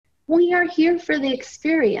We are here for the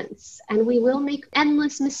experience, and we will make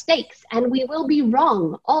endless mistakes, and we will be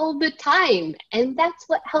wrong all the time. And that's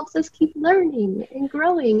what helps us keep learning and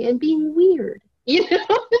growing and being weird. You know,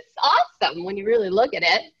 it's awesome when you really look at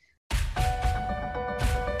it.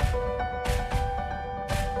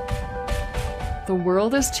 The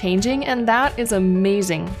world is changing, and that is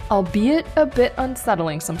amazing, albeit a bit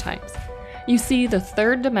unsettling sometimes. You see, the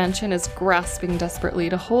third dimension is grasping desperately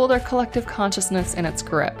to hold our collective consciousness in its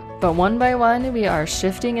grip. But one by one, we are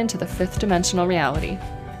shifting into the fifth dimensional reality.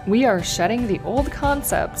 We are shedding the old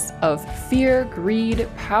concepts of fear, greed,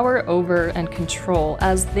 power over, and control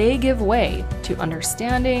as they give way to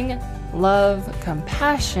understanding, love,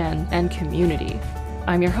 compassion, and community.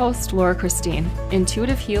 I'm your host, Laura Christine,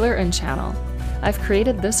 intuitive healer and channel. I've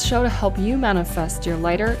created this show to help you manifest your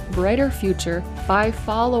lighter, brighter future by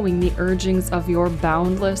following the urgings of your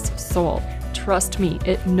boundless soul. Trust me,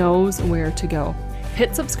 it knows where to go.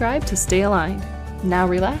 Hit subscribe to stay aligned. Now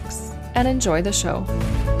relax and enjoy the show.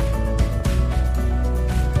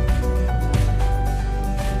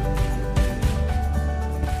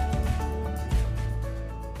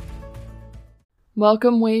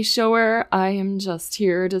 Welcome, way shower. I am just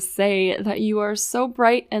here to say that you are so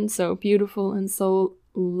bright and so beautiful and so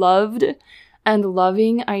loved and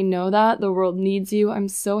loving. I know that the world needs you. I'm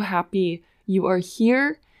so happy you are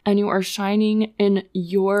here and you are shining in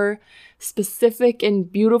your specific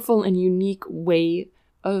and beautiful and unique way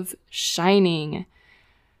of shining.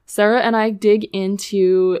 Sarah and I dig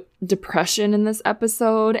into depression in this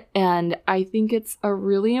episode, and I think it's a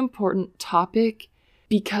really important topic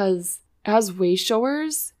because as way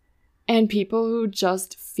showers and people who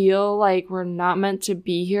just feel like we're not meant to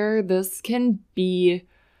be here, this can be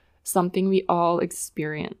something we all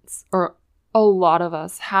experience, or a lot of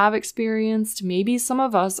us have experienced. Maybe some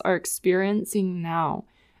of us are experiencing now,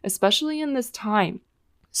 especially in this time.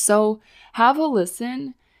 So have a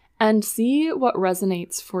listen and see what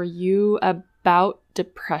resonates for you about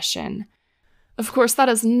depression. Of course, that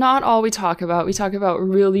is not all we talk about. We talk about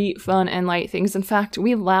really fun and light things. In fact,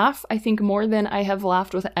 we laugh, I think, more than I have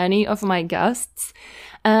laughed with any of my guests.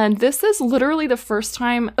 And this is literally the first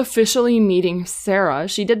time officially meeting Sarah.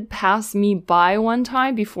 She did pass me by one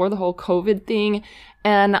time before the whole COVID thing.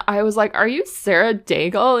 And I was like, "Are you Sarah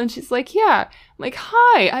Daigle?" And she's like, "Yeah." I'm like,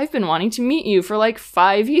 "Hi, I've been wanting to meet you for like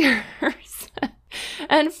 5 years."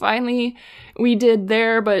 And finally, we did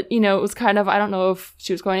there, but, you know, it was kind of, I don't know if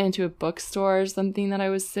she was going into a bookstore or something that I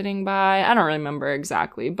was sitting by. I don't remember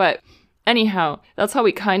exactly. But anyhow, that's how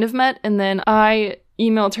we kind of met. And then I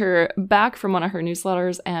emailed her back from one of her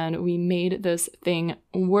newsletters, and we made this thing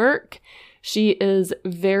work. She is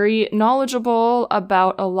very knowledgeable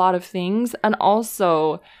about a lot of things and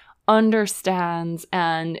also understands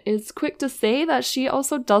and is quick to say that she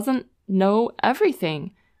also doesn't know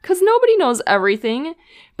everything. Because nobody knows everything.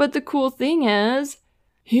 But the cool thing is,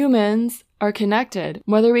 humans are connected.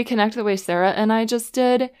 Whether we connect the way Sarah and I just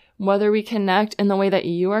did, whether we connect in the way that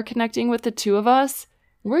you are connecting with the two of us,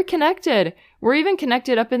 we're connected. We're even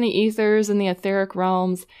connected up in the ethers and the etheric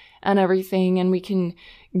realms and everything. And we can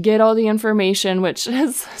get all the information, which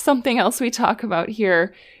is something else we talk about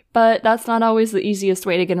here. But that's not always the easiest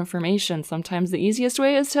way to get information. Sometimes the easiest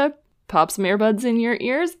way is to pop some earbuds in your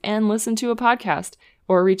ears and listen to a podcast.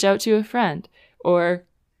 Or reach out to a friend, or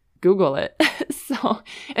Google it. So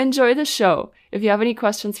enjoy the show. If you have any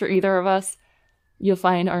questions for either of us, you'll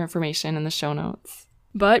find our information in the show notes.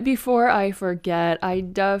 But before I forget, I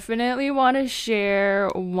definitely want to share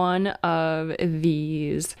one of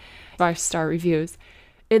these 5-star reviews.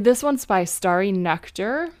 This one's by Starry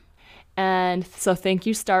Nectar. And so thank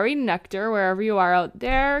you, Starry Nectar, wherever you are out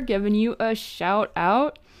there, giving you a shout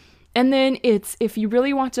out. And then it's, if you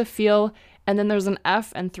really want to feel, and then there's an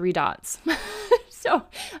F and 3 dots. So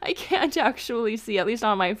I can't actually see, at least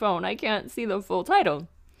on my phone, I can't see the full title.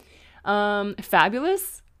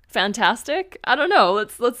 Fabulous? Fantastic? I don't know.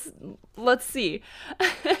 Let's see.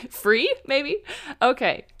 Free, maybe?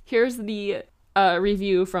 Okay, here's the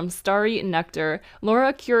review from Starry Nectar.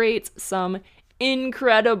 Laura curates some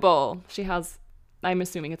incredible. She has, I'm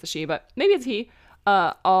assuming it's a she, but maybe it's he.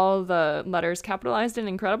 All the letters capitalized in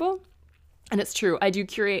incredible. And it's true, I do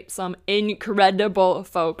curate some incredible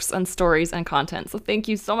folks and stories and content. So thank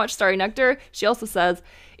you so much, Starry Nectar. She also says,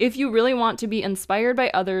 if you really want to be inspired by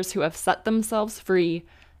others who have set themselves free,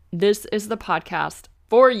 this is the podcast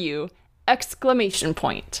for you! Exclamation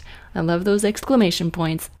point. I love those exclamation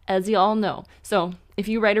points, as you all know. So if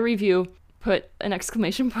you write a review, put an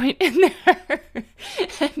exclamation point in there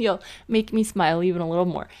and you'll make me smile even a little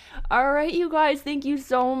more. All right, you guys, thank you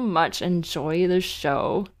so much. Enjoy the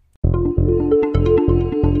show.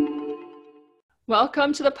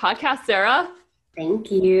 Welcome to the podcast, Sarah.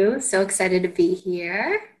 Thank you. So excited to be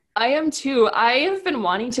here. I am too. I have been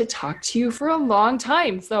wanting to talk to you for a long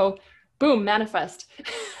time. So, boom, manifest.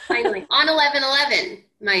 Finally, on 11/11,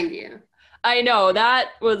 mind you. I know I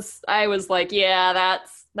was like, yeah,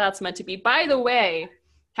 that's meant to be. By the way,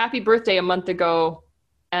 happy birthday a month ago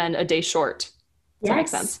and a day short. Does that make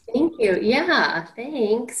sense? Thank you. Yeah,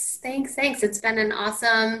 thanks. It's been an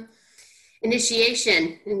awesome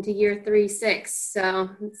initiation into year 36. So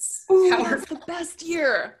it's powerful. It's the best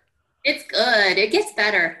year. It's good. It gets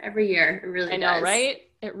better every year. It really I know, does. right?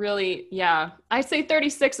 It really, yeah. I say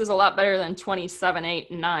 36 is a lot better than 27, 8,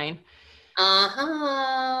 and 9.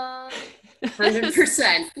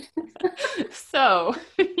 100%. So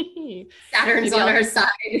Saturn's on our side.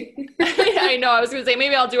 I know. I was going to say,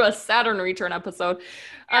 maybe I'll do a Saturn return episode.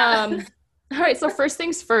 All right. So first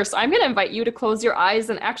things first, I'm going to invite you to close your eyes,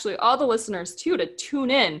 and actually all the listeners too, to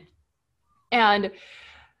tune in and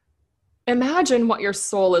imagine what your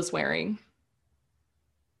soul is wearing.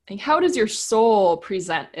 And how does your soul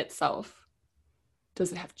present itself?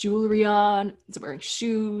 Does it have jewelry on? Is it wearing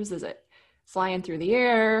shoes? Is it flying through the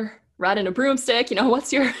air? Riding a broomstick?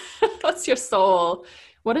 What's your soul?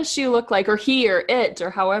 What does she look like, or he or it, or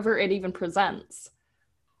however it even presents?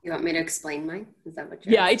 You want me to explain mine? Is that what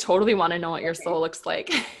you're Yeah, I totally want to know what your soul looks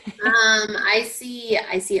like. I see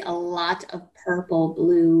a lot of purple,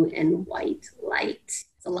 blue, and white light.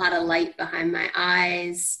 It's a lot of light behind my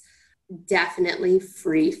eyes. Definitely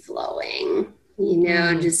free flowing,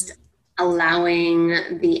 just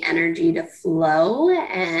allowing the energy to flow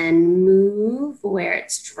and move where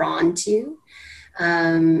it's drawn to.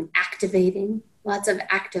 Activating, lots of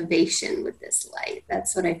activation with this light.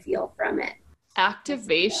 That's what I feel from it.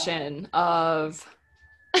 Activation of,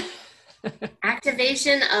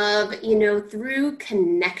 through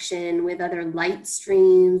connection with other light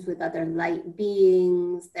streams, with other light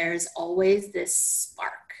beings. There's always this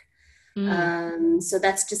spark. So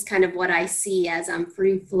that's just kind of what I see as I'm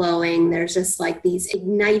free flowing. There's just like these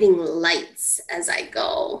igniting lights as I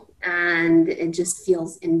go, and it just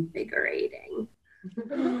feels invigorating.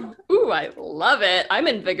 Ooh, I love it. I'm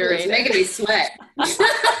invigorated. It's making me sweat.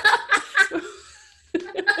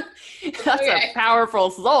 That's a powerful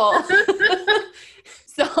soul.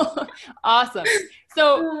 So awesome.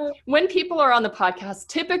 So when people are on the podcast,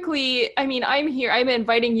 typically, I'm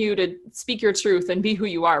inviting you to speak your truth and be who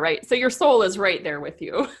you are, right? So your soul is right there with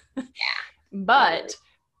you. Yeah. But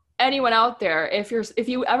anyone out there, if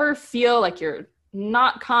you ever feel like you're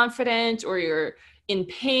not confident, or you're in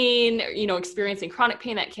pain, experiencing chronic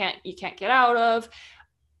pain that you can't get out of,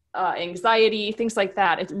 anxiety, things like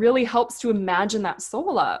that, it really helps to imagine that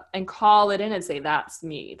soul up and call it in and say, that's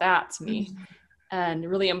me, mm-hmm. And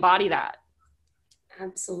really embody that.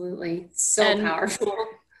 Absolutely. So powerful.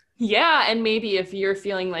 Yeah. And maybe if you're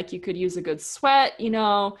feeling like you could use a good sweat,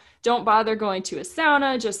 don't bother going to a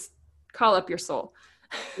sauna, just call up your soul.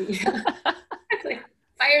 Yeah.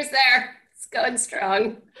 Fire's there. It's going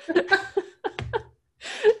strong.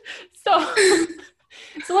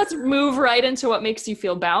 So let's move right into what makes you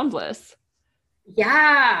feel boundless.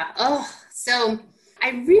 Yeah. So I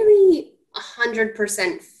really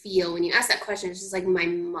 100% feel when you ask that question, it's just like my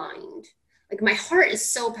mind. Like my heart is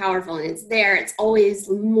so powerful and it's there. It's always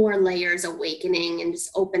more layers awakening and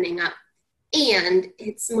just opening up. And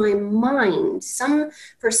it's my mind.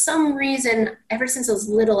 For some reason, ever since I was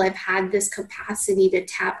little, I've had this capacity to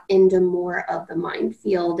tap into more of the mind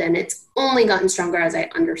field. And it's only gotten stronger as I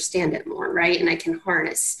understand it more, right? And I can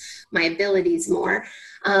harness my abilities more.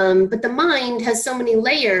 But the mind has so many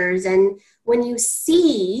layers. And when you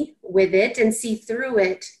see with it and see through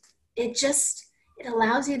it, it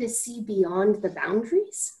allows you to see beyond the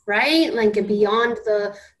boundaries, right? Like beyond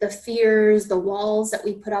the fears, the walls that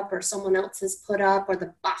we put up or someone else has put up, or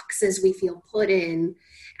the boxes we feel put in.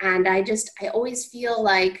 And I always feel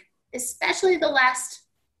like, especially the last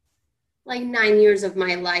 9 years of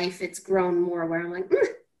my life, it's grown more where I'm like,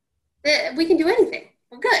 we can do anything.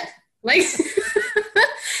 We're good. Like,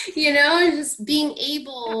 just being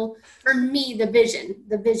able, for me, the vision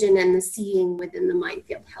and the seeing within the mind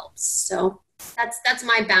field helps. So that's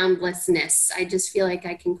my boundlessness. I just feel like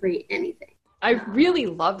I can create anything. I really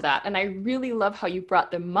love that. And I really love how you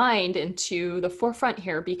brought the mind into the forefront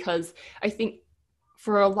here, because I think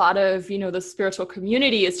for a lot of, the spiritual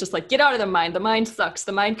community, it's just like, get out of the mind. The mind sucks.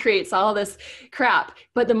 The mind creates all this crap,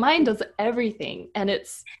 but the mind does everything, and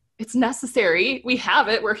it's necessary. We have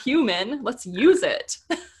it. We're human. Let's use it.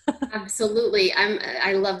 Absolutely.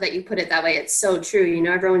 I love that you put it that way. It's so true.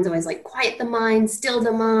 Everyone's always like, quiet the mind, still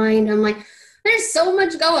the mind. I'm like, there's so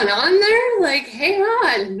much going on there. Like, hang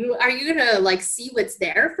on. Are you going to like see what's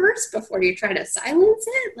there first before you try to silence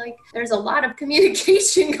it? Like, there's a lot of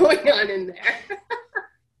communication going on in there.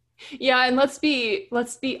 Yeah, and let's be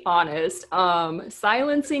honest.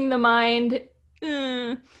 Silencing the mind,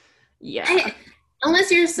 yeah.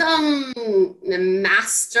 Unless you're some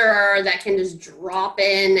master that can just drop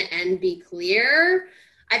in and be clear.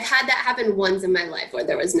 I've had that happen once in my life where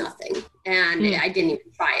there was nothing and I didn't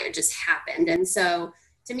even try. It just happened. And so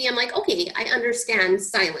to me, I'm like, okay, I understand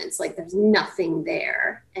silence. Like there's nothing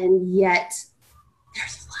there. And yet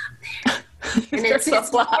there's a lot there. And it's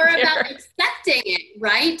more about accepting it,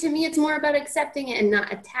 right? To me, it's more about accepting it and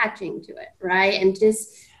not attaching to it, right? And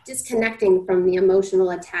just disconnecting from the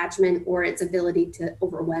emotional attachment or its ability to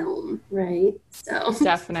overwhelm, right? So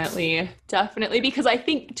definitely, because I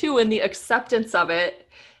think too, in the acceptance of it,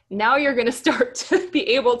 now you're going to start to be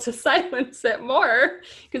able to silence it more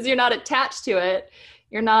because you're not attached to it.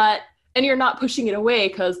 You're not pushing it away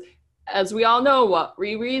because, as we all know, what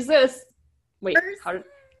we resist. Wait,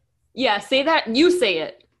 say that. You say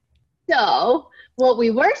it. So what we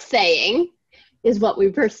were saying is what we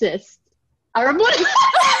persist. We are on it.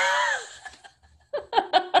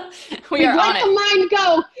 Let the mind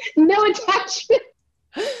go. No attachment.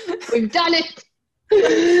 We've done it.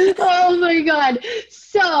 Oh my God.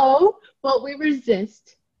 So what we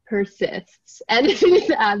resist persists. And it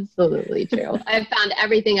is absolutely true. I've found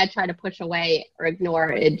everything I try to push away or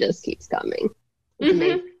ignore, it just keeps coming. It's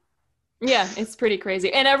amazing. Yeah, it's pretty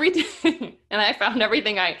crazy. And everything, and I found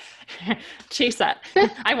everything I chase at.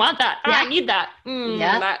 I want that. Yeah. I need that.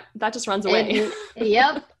 That just runs away.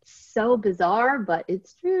 Yep. So bizarre, but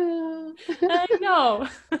it's true. I know.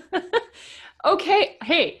 Okay.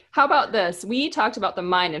 Hey, how about this? We talked about the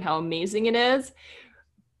mind and how amazing it is.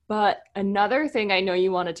 But another thing I know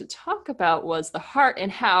you wanted to talk about was the heart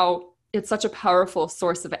and how it's such a powerful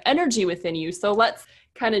source of energy within you. So let's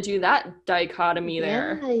kind of do that dichotomy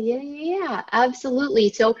there. Yeah, absolutely.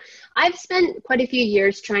 So I've spent quite a few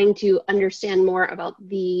years trying to understand more about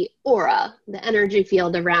the aura, the energy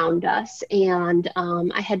field around us. And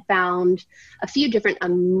I had found a few different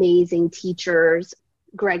amazing teachers,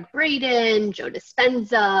 Greg Braden, Joe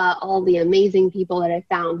Dispenza, all the amazing people that I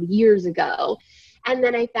found years ago. And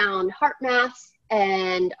then I found Heart Math,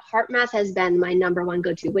 and Heart Math has been my number one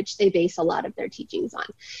go-to, which they base a lot of their teachings on.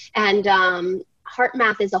 And Heart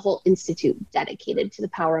Math is a whole institute dedicated to the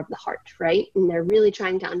power of the heart, right? And they're really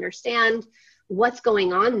trying to understand what's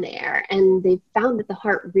going on there. And they've found that the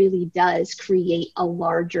heart really does create a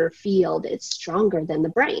larger field. It's stronger than the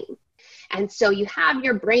brain. And so you have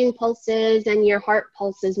your brain pulses and your heart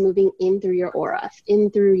pulses moving in through your aura,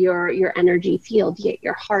 in through your energy field, yet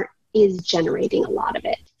your heart is generating a lot of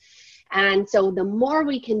it. And so the more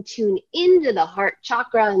we can tune into the heart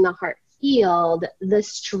chakra and the heart field, the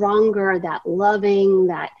stronger that loving,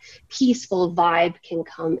 that peaceful vibe can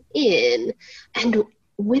come in. And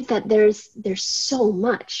with that, there's so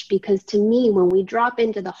much, because to me, when we drop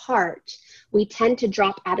into the heart, we tend to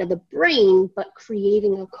drop out of the brain, but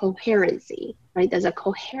creating a coherency, right? There's a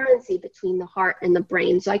coherency between the heart and the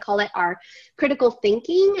brain. So I call it our critical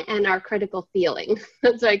thinking and our critical feeling.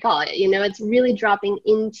 That's what I call it. You know, it's really dropping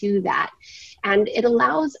into that. And it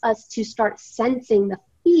allows us to start sensing the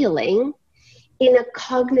feeling in a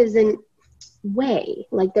cognizant way.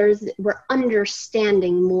 Like we're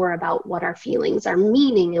understanding more about what our feelings are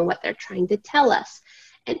meaning and what they're trying to tell us.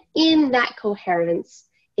 And in that coherence,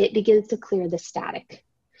 it begins to clear the static.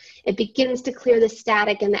 It begins to clear the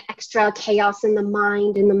static and the extra chaos in the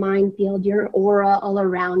mind field, your aura all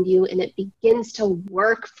around you, and it begins to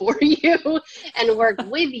work for you and work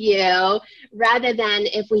with you, rather than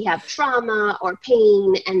if we have trauma or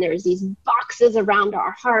pain and there's these boxes around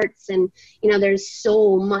our hearts and, you know, there's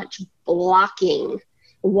so much blocking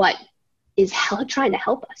what is trying to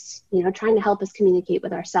help us, trying to help us communicate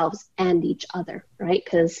with ourselves and each other, right?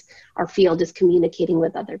 Because our field is communicating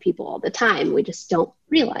with other people all the time. We just don't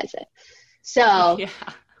realize it. So,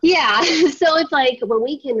 yeah. So it's like when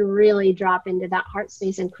we can really drop into that heart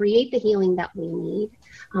space and create the healing that we need,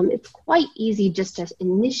 it's quite easy just to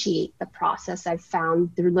initiate the process. I've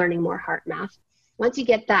found through learning more heart math. Once you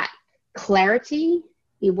get that clarity,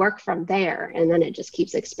 you work from there, and then it just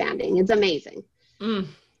keeps expanding. It's amazing.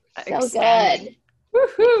 So good.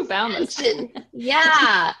 Woohoo, boundless.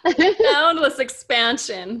 Yeah. Boundless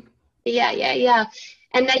expansion. Yeah.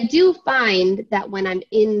 And I do find that when I'm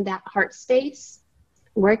in that heart space,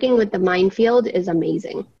 working with the mind field is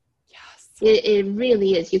amazing. Yes. It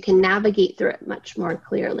really is. You can navigate through it much more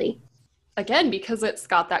clearly. Again, because it's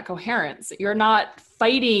got that coherence. You're not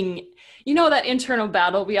fighting you know, that internal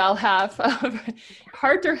battle we all have of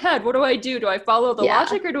heart or head. What do I do? Do I follow the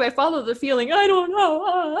logic or do I follow the feeling? I don't know.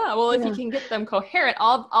 Well, if you can get them coherent,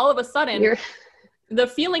 all of a sudden, the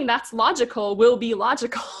feeling that's logical will be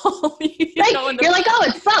logical. You're like, oh,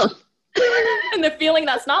 it's both. And the feeling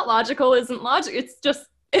that's not logical isn't logic. It's just,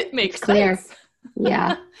 it makes clear. sense.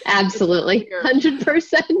 Yeah, absolutely.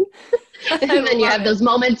 100%. And then you have those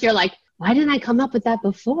moments you're like, why didn't I come up with that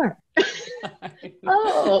before?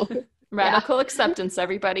 Radical acceptance,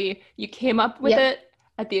 everybody. You came up with it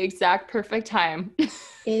at the exact perfect time.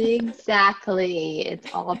 Exactly.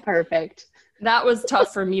 It's all perfect. That was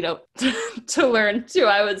tough for me to learn too.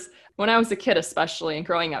 When I was a kid, especially, and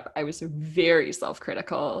growing up, I was very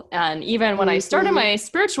self-critical. And even when I started my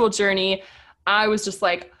spiritual journey, I was just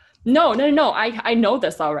like, no, I know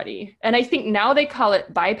this already. And I think now they call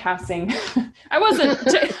it bypassing. I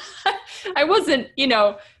wasn't,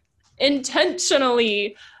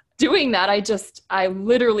 intentionally doing that. I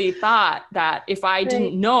literally thought that if I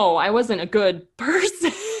didn't know, I wasn't a good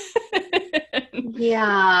person.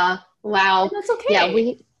 Yeah. Wow. And that's okay.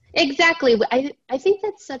 Yeah, exactly. I think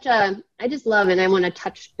that's I just love, and I want to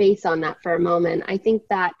touch base on that for a moment. I think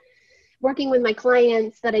that working with my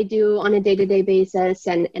clients that I do on a day-to-day basis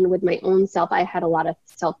and with my own self, I had a lot of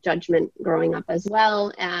self-judgment growing up as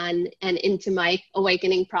well. And into my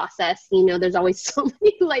awakening process, there's always so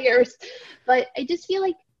many layers, but I just feel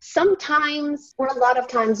like sometimes, or a lot of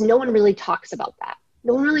times, no one really talks about that.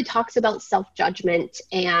 No one really talks about self-judgment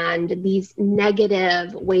and these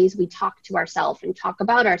negative ways we talk to ourselves and talk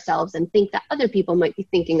about ourselves and think that other people might be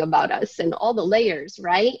thinking about us and all the layers,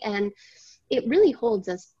 right? And it really holds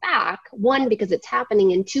us back, one, because it's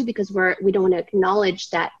happening, and two, because we don't want to acknowledge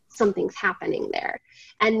that something's happening there.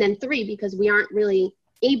 And then three, because we aren't really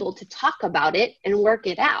able to talk about it and work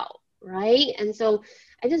it out, right? And so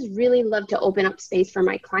I just really love to open up space for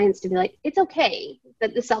my clients to be like, it's okay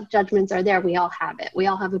that the self-judgments are there. We all have it. We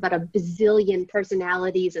all have about a bazillion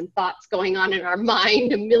personalities and thoughts going on in our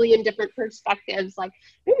mind, a million different perspectives, like,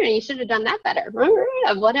 you should have done that better,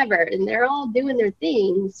 whatever. And they're all doing their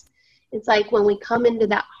things. It's like when we come into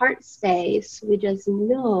that heart space, we just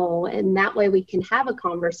know, and that way we can have a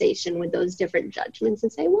conversation with those different judgments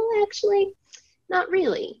and say, well, actually, not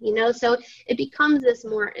really, so it becomes this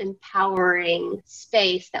more empowering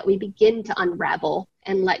space that we begin to unravel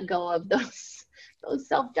and let go of those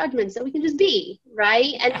self-judgments so we can just be,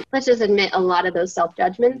 right? And let's just admit, a lot of those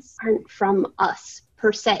self-judgments aren't from us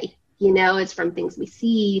per se. It's from things we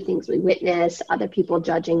see, things we witness, other people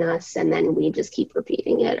judging us, and then we just keep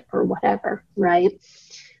repeating it or whatever, right?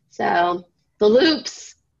 So the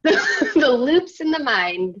loops, the loops in the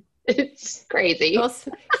mind, it's crazy. Those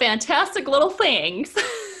fantastic little things.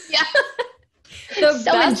 Yeah.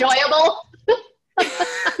 Enjoyable.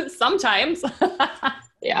 Sometimes.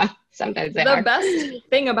 Yeah, sometimes they are. The are. best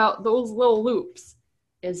thing about those little loops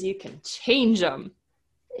is you can change them.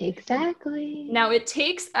 Exactly. Now it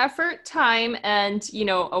takes effort, time, and,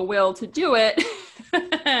 a will to do it.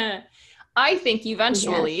 I think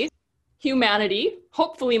eventually humanity,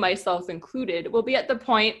 hopefully myself included, will be at the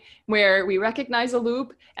point where we recognize a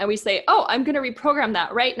loop and we say, oh, I'm going to reprogram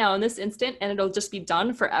that right now in this instant, and it'll just be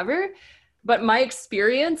done forever. But my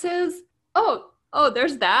experience is, oh,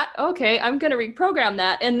 there's that. Okay, I'm going to reprogram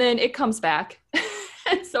that. And then it comes back.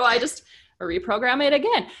 And so I just reprogram it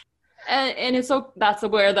again. And it's that's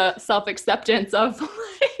where the self-acceptance of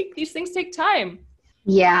these things take time.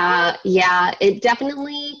 Yeah. It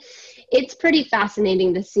definitely, it's pretty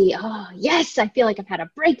fascinating to see, oh, yes, I feel like I've had a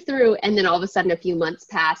breakthrough. And then all of a sudden a few months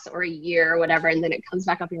pass or a year or whatever. And then it comes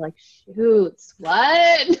back up. You're like, shoots,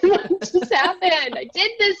 what? What just happened? I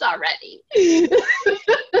did this already.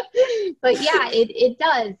 But yeah, it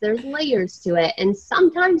does. There's layers to it. And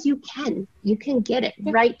sometimes you can get it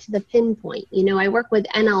right to the pinpoint. I work with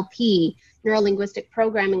NLP, neuro-linguistic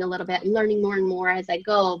programming, a little bit, and learning more and more as I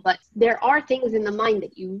go. But there are things in the mind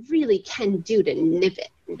that you really can do to nip it.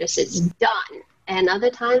 And just it's done. And other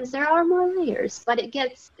times there are more layers. But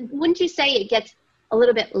wouldn't you say it gets a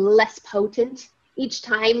little bit less potent each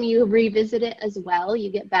time you revisit it as well? You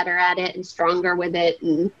get better at it and stronger with it,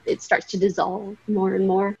 and it starts to dissolve more and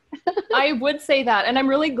more. I would say that. And I'm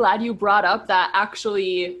really glad you brought up that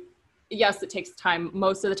actually, yes, it takes time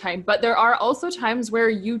most of the time, but there are also times where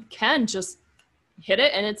you can just hit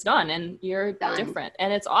it and it's done and you're different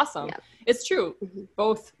and it's awesome. Yeah. It's true. Mm-hmm.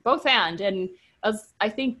 Both and as I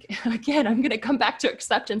think, again, I'm going to come back to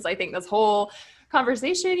acceptance. I think this whole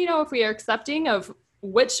conversation, if we are accepting of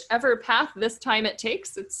whichever path this time it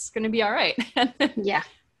takes, it's going to be all right. Yeah,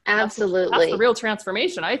 absolutely. That's the real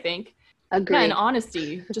transformation, I think. Agree. Yeah, and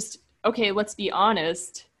honesty. Just, okay, let's be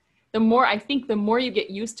honest. the more you get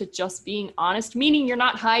used to just being honest, meaning you're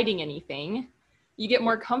not hiding anything, you get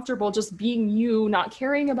more comfortable just being you, not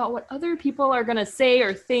caring about what other people are going to say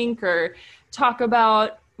or think or talk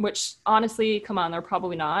about, which honestly, come on, they're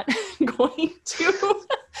probably not going to.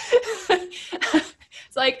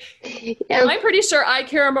 It's like, Yeah. I'm pretty sure I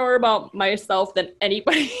care more about myself than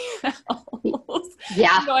anybody else.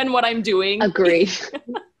 Yeah. You know, and what I'm doing. Agreed.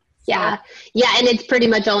 Yeah. Yeah. And it's pretty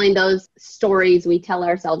much only those stories we tell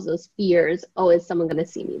ourselves, those fears. Oh, is someone going to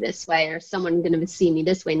see me this way? Or someone going to see me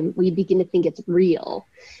this way? And we begin to think it's real.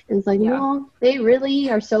 And it's like, no, they really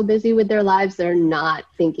are so busy with their lives. They're not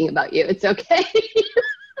thinking about you. It's okay.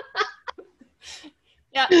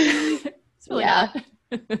 Yeah. It's really not.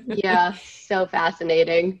 Yeah. So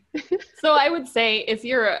fascinating. So I would say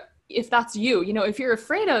if that's you, you know, if you're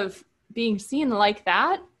afraid of being seen like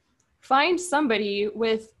that, find somebody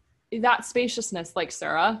with that spaciousness like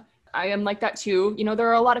Sarah. I am like that too. You know, there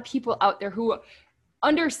are a lot of people out there who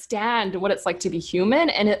understand what it's like to be human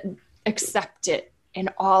and accept it in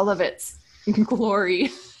all of its glory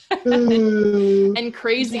and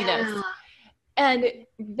craziness. Yeah. And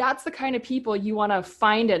that's the kind of people you want to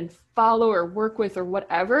find and follow or work with or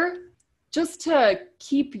whatever, just to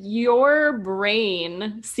keep your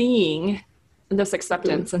brain seeing this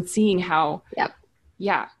acceptance and seeing how,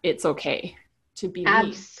 it's okay to be me.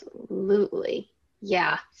 Absolutely.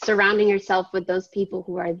 Yeah. Surrounding yourself with those people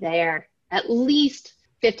who are there. At least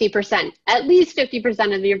 50%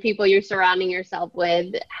 of your people you're surrounding yourself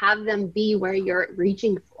with, have them be where you're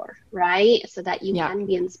reaching for, right? So that you can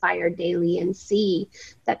be inspired daily and see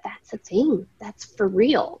that that's a thing. That's for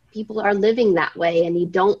real. People are living that way, and you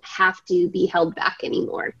don't have to be held back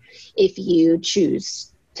anymore if you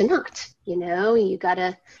choose to not. You know, you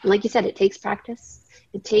gotta, like you said, it takes practice.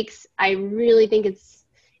 I really think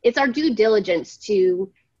it's our due diligence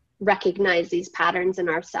to recognize these patterns in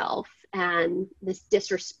ourselves and this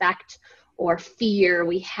disrespect or fear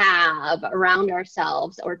we have around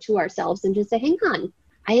ourselves or to ourselves, and just say, hang on,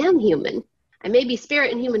 I am human. I may be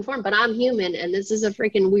spirit in human form, but I'm human, and this is a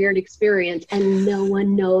freaking weird experience, and no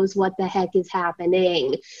one knows what the heck is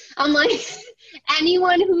happening. I'm like,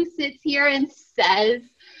 anyone who sits here and says,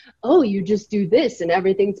 oh, you just do this and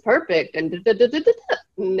everything's perfect and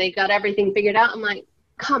they got everything figured out. I'm like,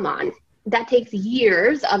 come on. That takes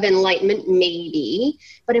years of enlightenment, maybe.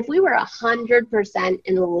 But if we were 100%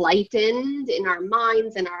 enlightened in our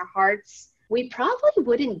minds and our hearts, we probably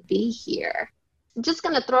wouldn't be here. I'm just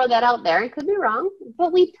going to throw that out there. I could be wrong,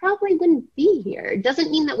 but we probably wouldn't be here. It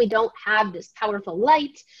doesn't mean that we don't have this powerful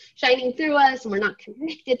light shining through us and we're not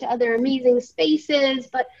connected to other amazing spaces,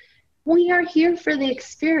 but we are here for the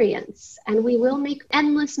experience, and we will make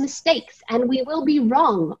endless mistakes, and we will be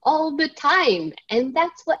wrong all the time. And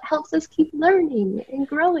that's what helps us keep learning and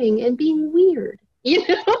growing and being weird. You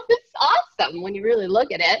know, it's awesome when you really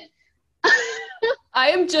look at it. I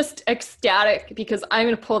am just ecstatic because I'm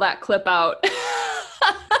going to pull that clip out.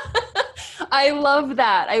 I love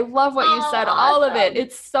that. I love what you said, all of it.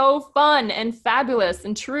 It's so fun and fabulous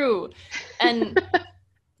and true. And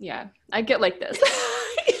yeah, I get like this.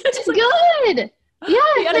 It's good. Yeah.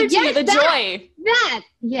 The energy, the joy.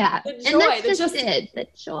 Yeah. The joy. And that's just it. The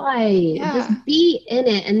joy. Yeah. Just be in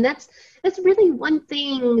it. And that's really one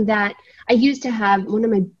thing that I used to have, one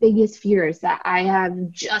of my biggest fears that I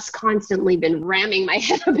have just constantly been ramming my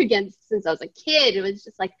head up against since I was a kid. It was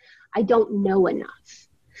just like, I don't know enough.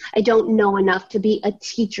 I don't know enough to be a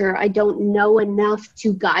teacher. I don't know enough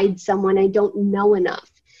to guide someone. I don't know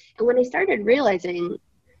enough. And when I started realizing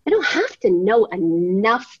I don't have to know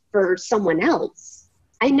enough for someone else.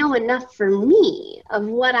 I know enough for me of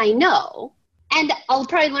what I know. And I'll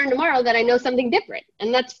probably learn tomorrow that I know something different.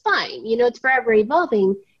 And that's fine. You know, it's forever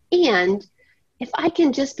evolving. And if I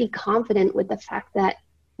can just be confident with the fact that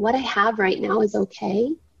what I have right now is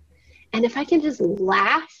okay. And if I can just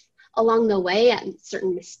laugh along the way at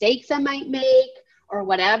certain mistakes I might make or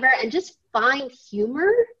whatever, and just find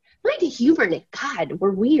humor in it. God,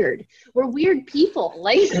 we're weird. We're weird people.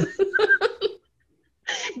 Like,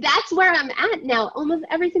 that's where I'm at now almost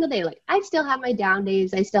every single day. Like, I still have my down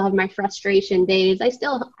days. I still have my frustration days. I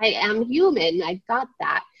am human. I've got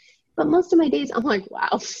that. But most of my days, I'm like,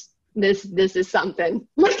 wow, this is something.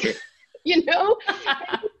 Like, you know,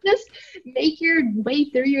 just make your way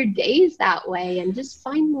through your days that way and just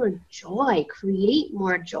find more joy, create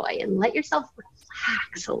more joy, and let yourself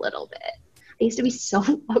relax a little bit. I used to be so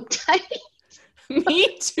uptight.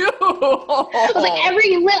 Me too. I was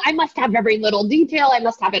like, I must have every little detail. I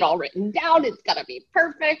must have it all written down. It's got to be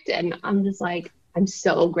perfect. And I'm just like, I'm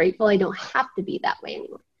so grateful I don't have to be that way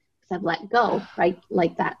anymore. Because I've let go, right?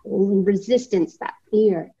 Like that resistance, that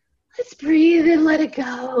fear. let's breathe and let it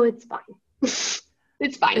go. It's fine.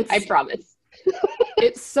 It's fine. I promise.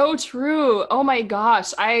 It's so true. Oh my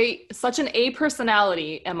gosh. Such an A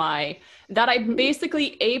personality am I, that I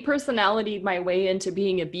basically A personality my way into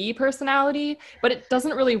being a B personality, but it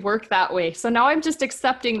doesn't really work that way. So now I'm just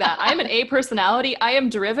accepting that I'm an A personality. I am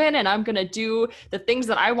driven and I'm going to do the things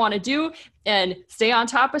that I want to do and stay on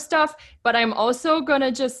top of stuff. But I'm also going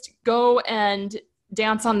to just go and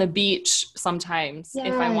dance on the beach sometimes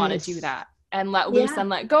if I want to do that, and let loose and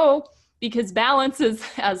let go. Because balance is,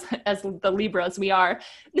 as the Libras we are,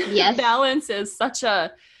 balance is such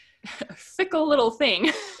a fickle little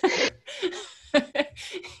thing.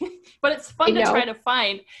 But it's fun to try to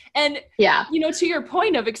find. And, to your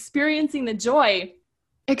point of experiencing the joy,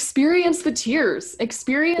 experience the tears,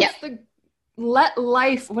 let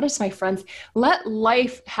life, what is my friends? Let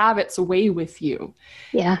life have its way with you.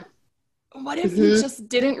 Yeah. What if you just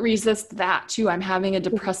didn't resist that too? I'm having a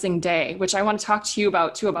depressing day, which I want to talk to you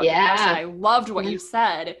about too, about depression. I loved what you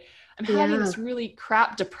said. I'm having this really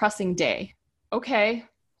crap depressing day. Okay,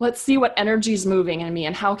 let's see what energy is moving in me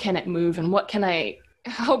and how can it move and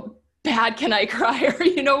how bad can I cry,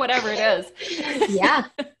 or, whatever it is. Yeah.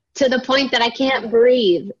 To the point that I can't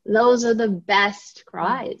breathe. Those are the best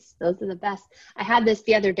cries. Those are the best. I had this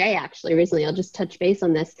the other day, actually, recently. I'll just touch base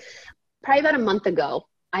on this. Probably about a month ago,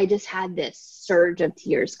 I just had this surge of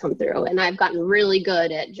tears come through, and I've gotten really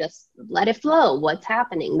good at just let it flow. What's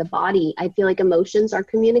happening? The body, I feel like emotions are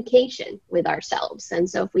communication with ourselves. And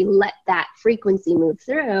so if we let that frequency move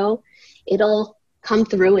through, it'll come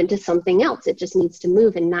through into something else. It just needs to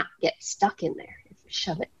move and not get stuck in there.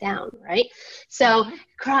 Shove it down, right? So I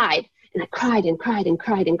cried. And I cried and cried and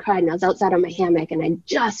cried and cried. And I was outside on my hammock and I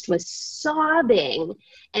just was sobbing.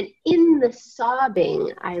 And in the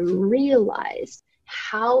sobbing, I realized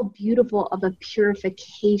how beautiful of a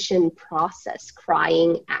purification process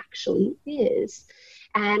crying actually is.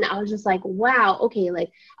 And I was just like, wow, okay, like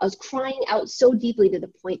I was crying out so deeply to the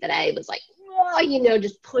point that I was like, oh,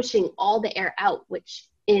 just pushing all the air out, which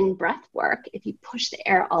in breath work, if you push the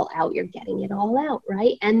air all out, you're getting it all out,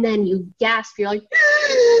 right? And then you gasp, you're like,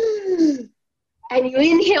 and you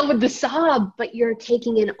inhale with the sob, but you're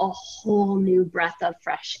taking in a whole new breath of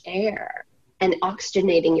fresh air and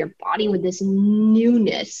oxygenating your body with this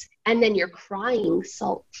newness. And then you're crying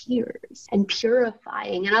salt tears and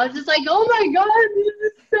purifying. And I was just like, oh my God, this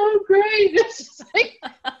is so great. It's just like,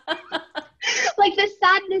 like the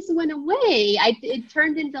sadness went away. It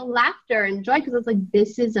turned into laughter and joy because I was like,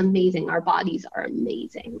 this is amazing. Our bodies are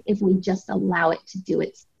amazing if we just allow it to do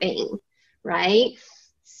its thing, right?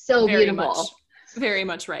 So very beautiful. Very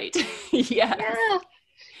much right. Yeah,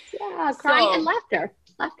 crying and laughter.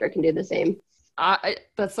 Laughter can do the same.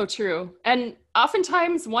 That's so true. And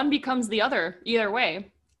oftentimes one becomes the other, either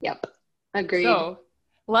way. Yep. Agreed. So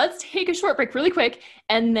let's take a short break really quick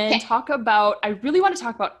and then I really want to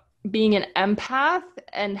talk about being an empath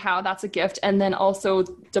and how that's a gift. And then also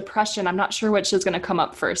depression. I'm not sure which is going to come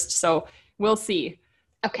up first. So we'll see.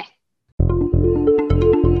 Okay.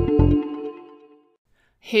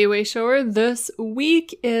 Hey Wayshower, this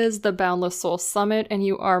week is the Boundless Soul Summit and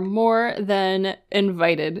you are more than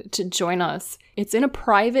invited to join us. It's in a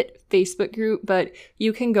private Facebook group, but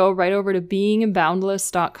you can go right over to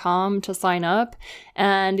beingboundless.com to sign up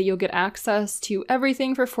and you'll get access to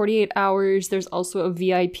everything for 48 hours. There's also a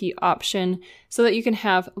VIP option so that you can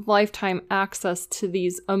have lifetime access to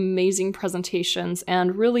these amazing presentations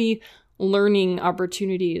and really learning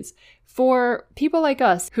opportunities for people like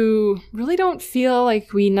us who really don't feel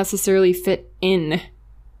like we necessarily fit in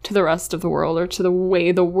to the rest of the world or to the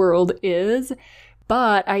way the world is.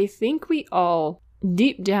 But I think we all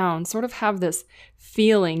deep down sort of have this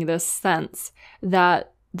feeling, this sense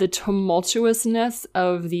that the tumultuousness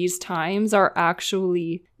of these times are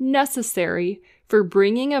actually necessary for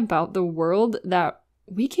bringing about the world that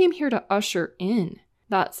we came here to usher in.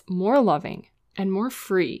 That's more loving and more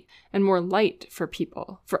free and more light for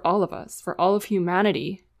people, for all of us, for all of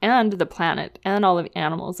humanity and the planet and all of the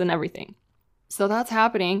animals and everything. So that's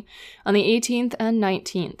happening on the 18th and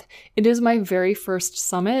 19th. It is my very first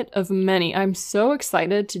summit of many. I'm so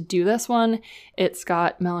excited to do this one. It's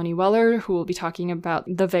got Melanie Weller, who will be talking about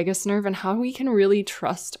the vagus nerve and how we can really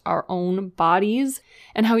trust our own bodies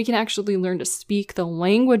and how we can actually learn to speak the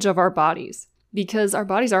language of our bodies. Because our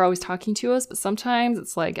bodies are always talking to us, but sometimes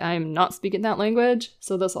it's like, I'm not speaking that language,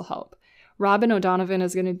 so this will help. Robin O'Donovan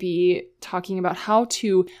is going to be talking about how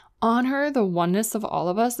to honor the oneness of all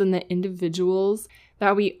of us and the individuals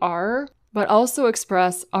that we are, but also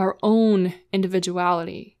express our own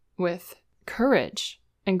individuality with courage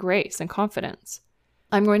and grace and confidence.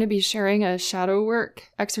 I'm going to be sharing a shadow work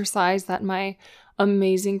exercise that my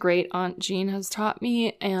amazing great Aunt Jean has taught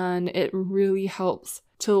me, and it really helps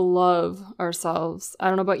to love ourselves. I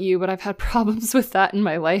don't know about you, but I've had problems with that in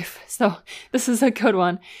my life, so this is a good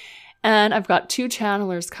one. And I've got 2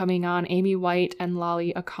 channelers coming on, Amy White and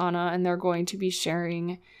Lali Akana, and they're going to be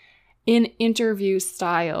sharing in interview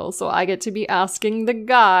style. So I get to be asking the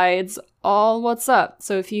guides all what's up.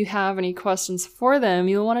 So if you have any questions for them,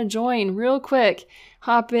 you'll want to join real quick,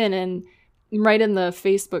 hop in and write in the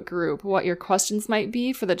Facebook group what your questions might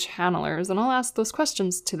be for the channelers, and I'll ask those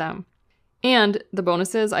questions to them. And the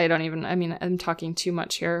bonuses, I'm talking too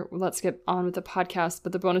much here. Let's get on with the podcast,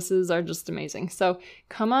 but the bonuses are just amazing. So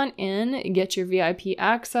come on in, get your VIP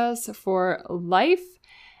access for life,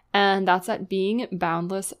 and that's at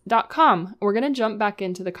beingboundless.com. We're going to jump back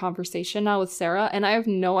into the conversation now with Sarah, and I have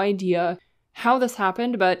no idea how this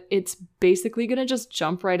happened, but it's basically going to just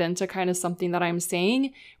jump right into kind of something that I'm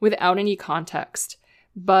saying without any context.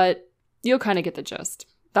 But you'll kind of get the gist.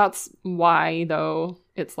 That's why, though,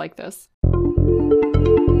 it's like this.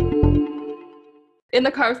 In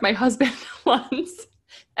the car with my husband once,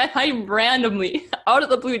 and I randomly, out of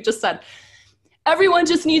the blue, just said, "Everyone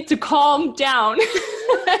just needs to calm down."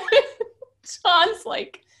 John's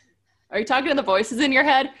like, "Are you talking to the voices in your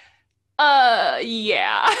head?" Yeah.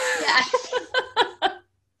 Yes.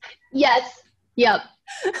 Yes. Yep.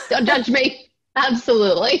 Don't judge me.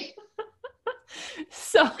 Absolutely.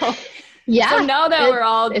 So, yeah. So now that we're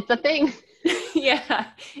all... It's a thing. Yeah.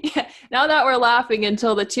 Now that we're laughing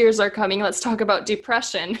until the tears are coming, let's talk about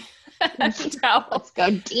depression. Let's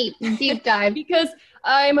go deep dive. Because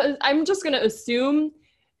I'm just going to assume,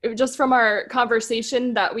 just from our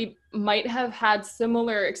conversation, that we might have had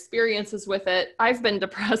similar experiences with it. I've been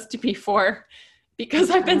depressed before because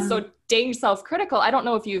I've been so dang self-critical. I don't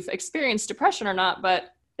know if you've experienced depression or not,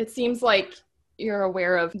 but it seems like you're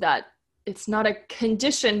aware of that. It's not a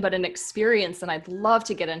condition, but an experience. And I'd love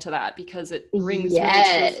to get into that because it rings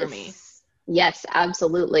really true for me. Yes,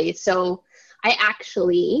 absolutely. So I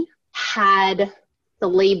actually had the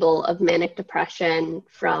label of manic depression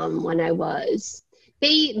from when I was,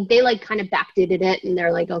 they like kind of backdated it, and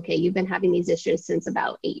they're like, okay, you've been having these issues since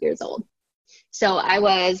about 8 years old. So I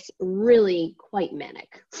was really quite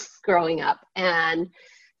manic growing up and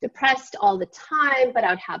depressed all the time, but I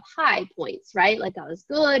would have high points, right? Like I was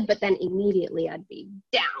good, but then immediately I'd be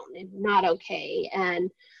down and not okay, and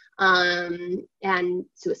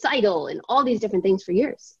suicidal and all these different things for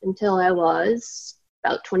years until I was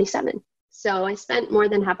about 27. So I spent more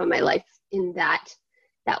than half of my life in that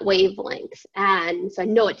wavelength. And so I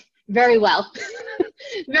know it very well,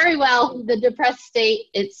 very well. The depressed state,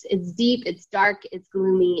 it's deep, it's dark, it's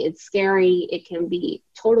gloomy, it's scary. It can be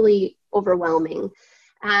totally overwhelming.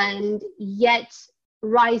 And yet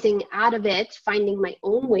rising out of it, finding my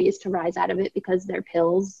own ways to rise out of it, because their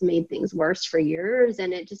pills made things worse for years.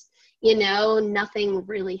 And it just, nothing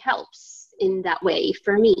really helps in that way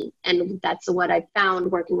for me. And that's what I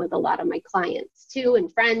found working with a lot of my clients too,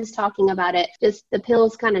 and friends talking about it. Just the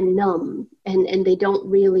pills kind of numb, and they don't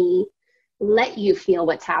really let you feel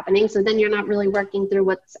what's happening. So then you're not really working through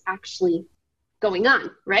what's actually going on,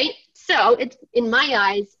 right? So it's, in my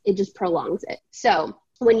eyes, it just prolongs it. So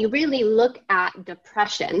when you really look at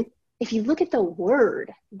depression, if you look at the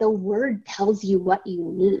word tells you what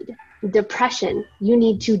you need. Depression, you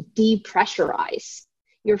need to depressurize.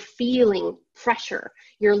 You're feeling pressure.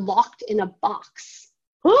 You're locked in a box.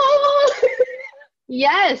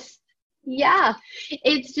 Yes. Yeah.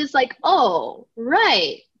 It's just like, oh,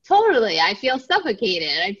 right. Totally. I feel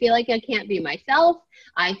suffocated. I feel like I can't be myself.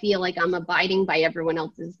 I feel like I'm abiding by everyone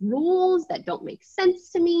else's rules that don't make sense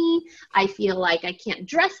to me. I feel like I can't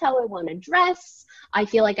dress how I want to dress. I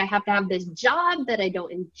feel like I have to have this job that I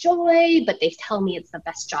don't enjoy, but they tell me it's the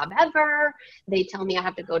best job ever. They tell me I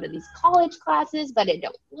have to go to these college classes, but I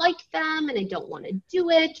don't like them and I don't want to do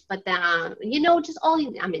it. But then, just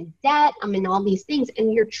I'm in debt. I'm in all these things,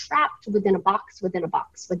 and you're trapped within a box, within a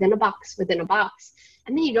box, within a box, within a box.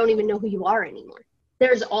 And then you don't even know who you are anymore.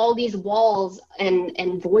 There's all these walls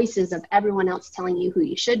and voices of everyone else telling you who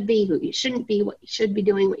you should be, who you shouldn't be, what you should be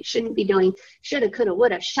doing, what you shouldn't be doing. Shoulda, coulda,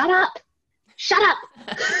 woulda. Shut up. Shut up.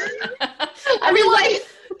 Everyone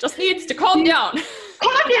just needs to calm down.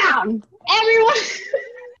 Calm down. Everyone.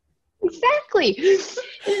 Exactly. This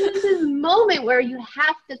is this moment where you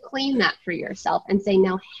have to claim that for yourself and say,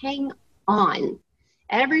 now hang on.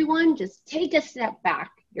 Everyone, just take a step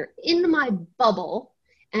back. You're in my bubble,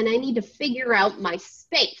 and I need to figure out my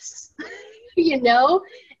space,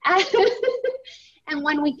 And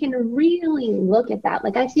when we can really look at that,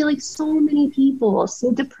 like I feel like so many people, so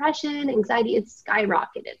depression, anxiety, it's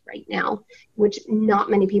skyrocketed right now, which not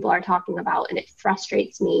many people are talking about. And it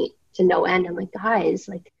frustrates me to no end. I'm like, guys,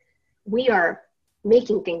 like, we are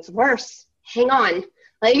making things worse. Hang on.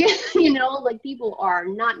 Like, you know, like, people are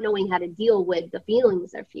not knowing how to deal with the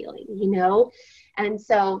feelings they're feeling, you know? And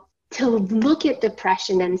so to look at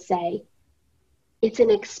depression and say, it's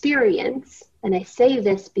an experience. And I say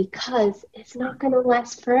this because it's not going to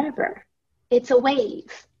last forever. It's a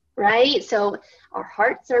wave, right? So our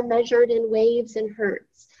hearts are measured in waves and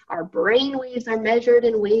hertz. Our brain waves are measured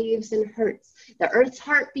in waves and hertz. The earth's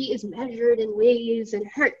heartbeat is measured in waves and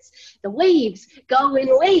hertz. The waves go in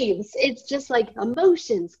waves. It's just like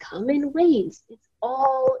emotions come in waves. It's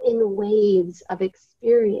all in waves of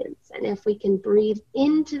experience. And if we can breathe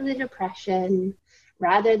into the depression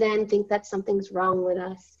rather than think that something's wrong with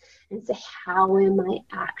us and say, how am I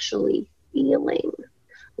actually feeling?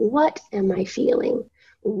 What am I feeling?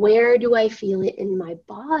 Where do I feel it in my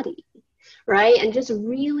body? Right? And just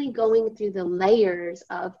really going through the layers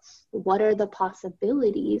of what are the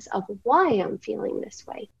possibilities of why I'm feeling this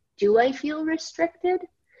way. Do I feel restricted?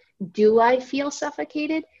 Do I feel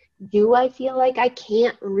suffocated? Do I feel like I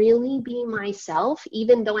can't really be myself,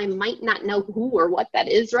 even though I might not know who or what that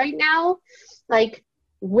is right now? Like,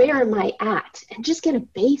 where am I at? And just get a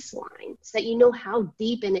baseline so that you know how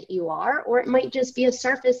deep in it you are. Or it might just be a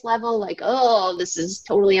surface level, like, oh, this is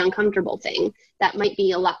totally uncomfortable thing. That might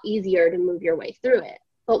be a lot easier to move your way through it.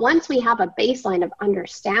 But once we have a baseline of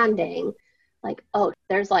understanding, like, oh,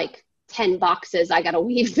 there's like 10 boxes I got to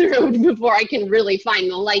weave through before I can really find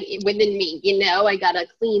the light within me. You know, I got to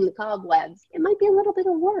clean the cobwebs. It might be a little bit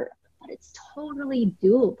of work, but it's totally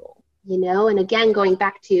doable. You know, and again, going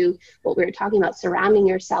back to what we were talking about, surrounding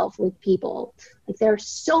yourself with people. Like, there are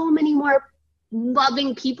so many more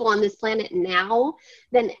loving people on this planet now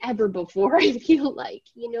than ever before, I feel like,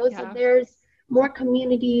 you know, so there's more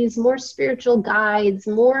communities, more spiritual guides,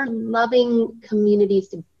 more loving communities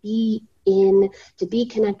to be in, to be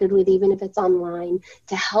connected with, even if it's online,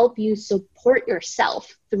 to help you support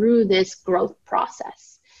yourself through this growth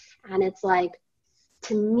process. And it's like,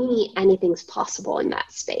 to me, anything's possible in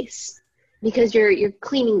that space because you're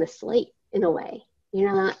cleaning the slate in a way. You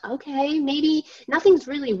know, okay, maybe nothing's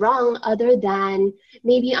really wrong other than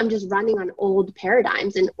maybe I'm just running on old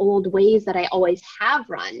paradigms and old ways that I always have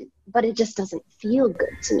run, but it just doesn't feel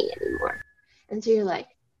good to me anymore. And so you're like,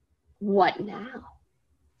 what now?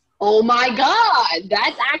 Oh my God,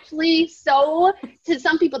 that's actually so, to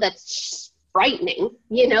some people that's frightening,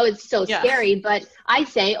 you know, it's so scary, but I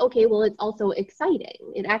say, okay, well, it's also exciting.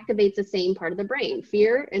 It activates the same part of the brain,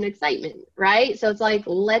 fear and excitement, right? So it's like,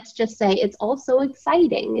 let's just say it's also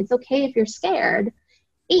exciting. It's okay if you're scared,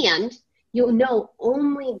 and you know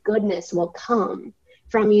only goodness will come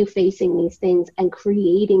from you facing these things and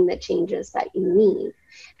creating the changes that you need.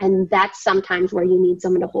 And that's sometimes where you need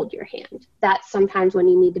someone to hold your hand. That's sometimes when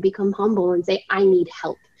you need to become humble and say, I need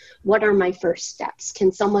help. What are my first steps?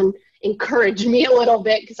 Can someone encourage me a little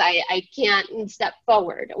bit because I can't step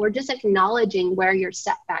forward? Or just acknowledging where your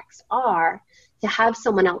setbacks are to have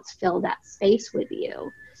someone else fill that space with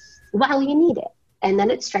you while you need it. And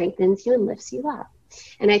then it strengthens you and lifts you up.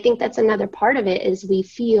 And I think that's another part of it, is we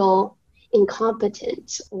feel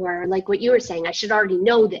incompetent, or like what you were saying, I should already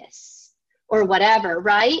know this or whatever,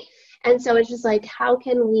 right? And so it's just like, how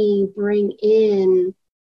can we bring in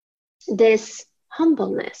this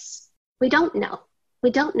humbleness? We don't know. We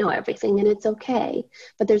don't know everything, and it's okay.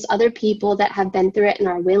 But there's other people that have been through it and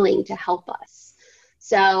are willing to help us.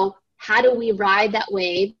 So how do we ride that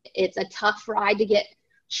wave? It's a tough ride to get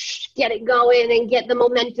it going and get the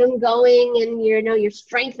momentum going, and you're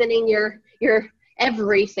strengthening your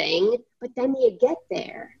everything. But then you get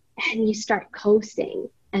there and you start coasting,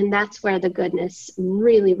 and that's where the goodness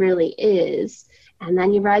really, really is. And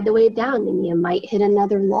then you ride the wave down, and you might hit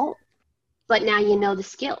another lull. But now you know the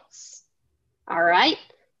skills. All right,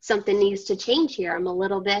 something needs to change here. I'm a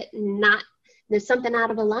little bit there's something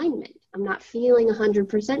out of alignment. I'm not feeling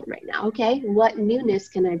 100% right now. Okay, what newness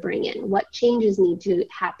can I bring in? What changes need to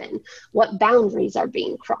happen? What boundaries are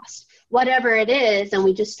being crossed? Whatever it is, and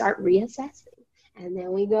we just start reassessing. And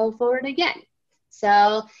then we go forward again.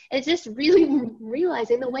 So it's just really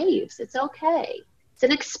realizing the waves. It's okay. It's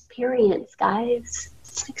an experience, guys.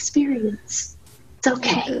 It's an experience. It's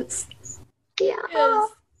okay. Yeah. Yes.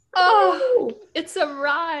 Oh, it's a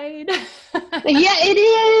ride. Yeah, it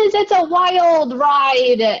is. It's a wild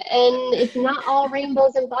ride, and it's not all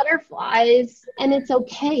rainbows and butterflies, and it's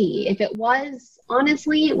okay. If it was,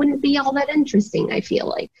 honestly, it wouldn't be all that interesting, I feel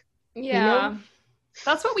like. Yeah. You know?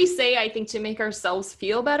 That's what we say, I think, to make ourselves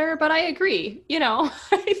feel better, but I agree.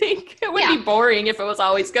 I think it would be boring if it was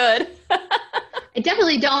always good. I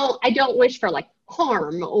definitely don't wish for like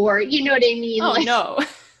harm, or you know what I mean? Oh, like, no.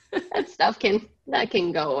 That stuff can that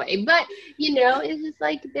can go away. But, you know, it's just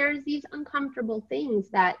like there's these uncomfortable things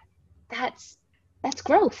that's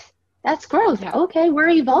growth. That's growth. Yeah. Okay, we're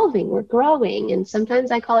evolving, we're growing. And sometimes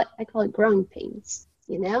I call it growing pains,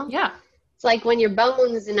 you know? Yeah. It's like when your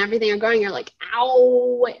bones and everything are growing, you're like,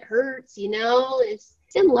 ow, it hurts, you know? It's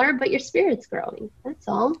similar, but your spirit's growing. That's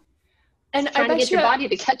all. And Just trying to get your body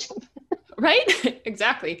to catch up. Right?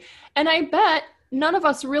 Exactly. And I bet none of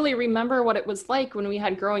us really remember what it was like when we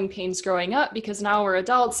had growing pains growing up, because now we're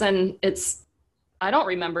adults and I don't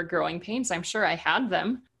remember growing pains. I'm sure I had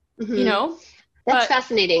them, you know? That's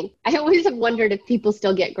fascinating. I always have wondered if people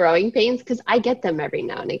still get growing pains, because I get them every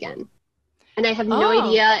now and again. And I have no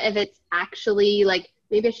idea if it's actually like,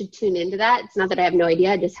 maybe I should tune into that. It's not that I have no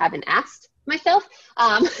idea. I just haven't asked myself.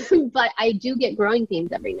 But I do get growing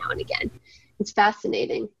pains every now and again. It's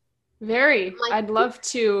fascinating. Very. I'd love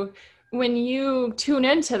to. When you tune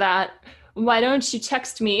into that, why don't you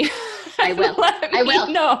text me? I will. I will.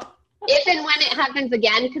 No. If and when it happens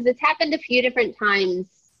again, because it's happened a few different times.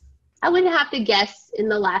 I would have to guess in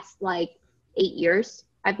the last like 8 years.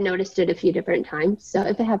 I've noticed it a few different times. So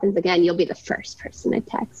if it happens again, you'll be the first person I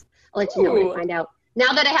text. I'll let you know when I find out.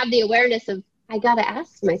 Now that I have the awareness of, I got to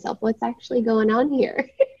ask myself, what's actually going on here?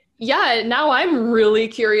 Yeah, now I'm really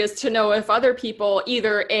curious to know if other people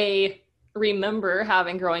either remember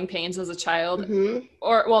having growing pains as a child,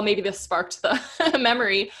 or, well, maybe this sparked the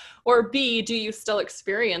memory, or B, do you still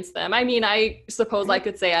experience them? I mean, I suppose I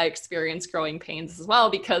could say I experience growing pains as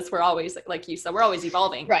well, because we're always, like you said, we're always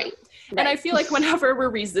evolving. Right. And I feel like whenever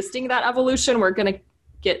we're resisting that evolution, we're going to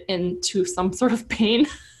get into some sort of pain.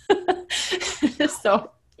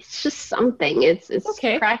 So it's just something. It's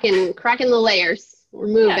okay. cracking the layers. We're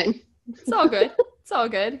moving. Yeah. It's all good. It's all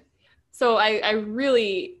good. So I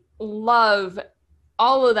really love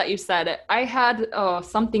all of that you said. I had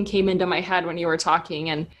something came into my head when you were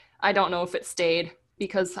talking, and I don't know if it stayed,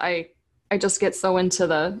 because I just get so into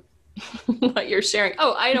the what you're sharing.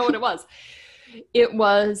 Oh, I know what it was. It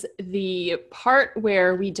was the part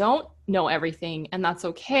where we don't know everything, and that's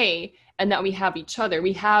okay, and that we have each other.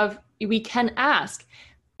 We can ask.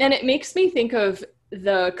 And it makes me think of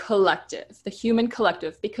the collective, the human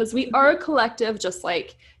collective, because we are a collective, just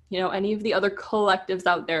like, you know, any of the other collectives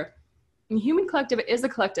out there. The human collective is a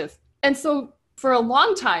collective. And so for a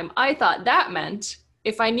long time, I thought that meant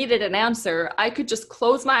if I needed an answer, I could just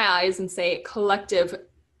close my eyes and say, collective,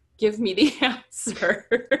 give me the answer.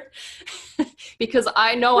 Because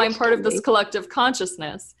I know I'm part of this collective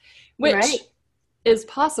consciousness, which is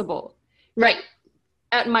possible. Right.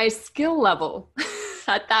 At my skill level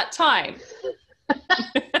at that time.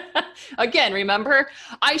 Again, remember,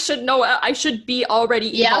 I should be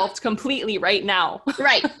already evolved completely right now.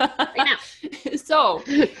 Right now. So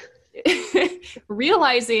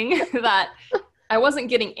realizing that I wasn't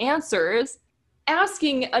getting answers,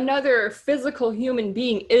 asking another physical human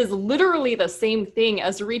being is literally the same thing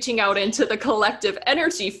as reaching out into the collective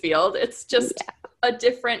energy field. It's just a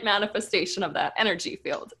different manifestation of that energy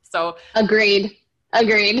field. So Agreed.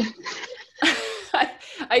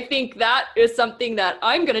 I think that is something that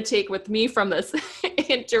I'm going to take with me from this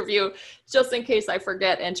interview, just in case I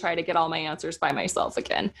forget and try to get all my answers by myself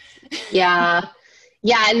again. Yeah.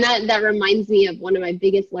 And that reminds me of one of my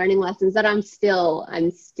biggest learning lessons that I'm still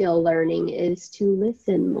learning, is to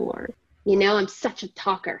listen more. You know, I'm such a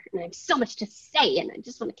talker and I have so much to say and I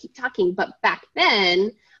just want to keep talking. But back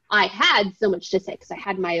then I had so much to say because I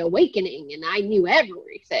had my awakening and I knew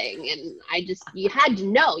everything, and you had to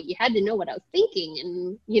know what I was thinking,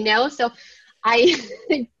 and, you know, so I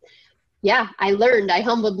learned, I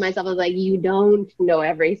humbled myself. I was like, you don't know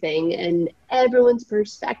everything, and everyone's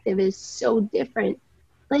perspective is so different.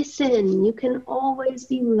 Listen, you can always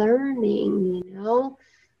be learning, you know,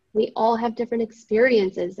 we all have different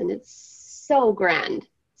experiences, and it's so grand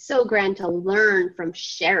to learn from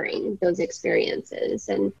sharing those experiences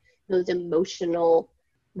and those emotional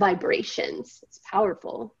vibrations. It's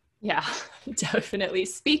powerful. Yeah, definitely.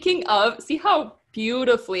 Speaking of, see how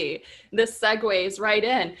beautifully this segues right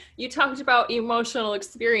in. You talked about emotional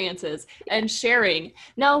experiences and sharing.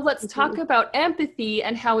 Now let's talk about empathy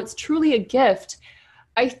and how it's truly a gift.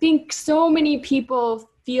 I think so many people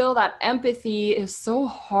feel that empathy is so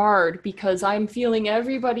hard because I'm feeling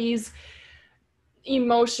everybody's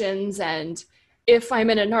emotions, and if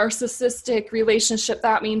I'm in a narcissistic relationship,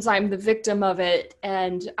 that means I'm the victim of it.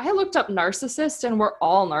 And I looked up narcissist, and we're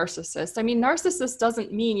all narcissists. I mean, narcissist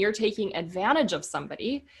doesn't mean you're taking advantage of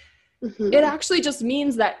somebody. It actually just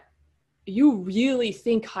means that you really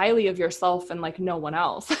think highly of yourself and like no one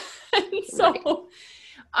else. And so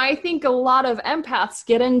I think a lot of empaths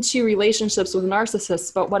get into relationships with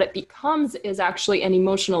narcissists, but what it becomes is actually an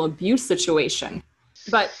emotional abuse situation.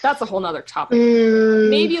 But that's a whole nother topic.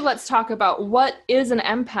 Maybe let's talk about what is an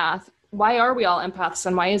empath. Why are we all empaths,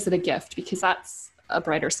 and why is it a gift? Because that's a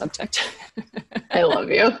brighter subject. I love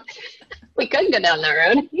you. We could go down that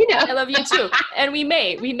road. You know. I love you too. And we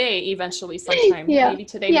may eventually sometime. Yeah. Maybe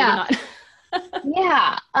today, maybe not.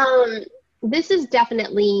 Yeah. This is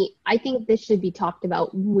definitely, I think this should be talked about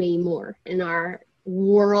way more in our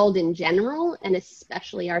world in general, and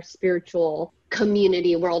especially our spiritual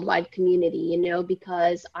community, worldwide community, you know,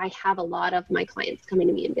 because I have a lot of my clients coming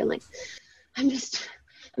to me and being like, I'm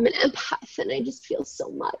an empath and I just feel so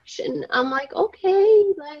much. And I'm like, okay,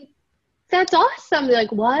 like, that's awesome. They're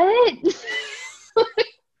like, what?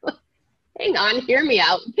 Hang on, hear me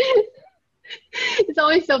out. It's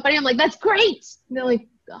always so funny. I'm like, that's great. And they're like,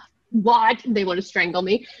 what? They want to strangle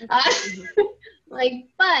me. Like,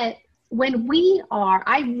 but when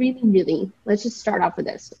I really, let's just start off with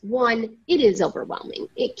this. One, it is overwhelming.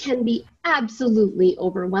 It can be absolutely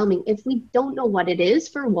overwhelming if we don't know what it is,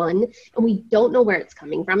 for one, and we don't know where it's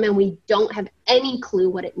coming from, and we don't have any clue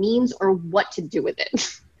what it means or what to do with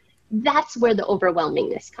it. That's where the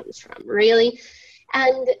overwhelmingness comes from, really.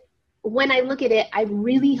 And when I look at it, I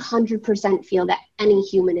really 100% feel that any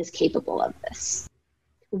human is capable of this.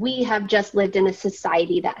 We have just lived in a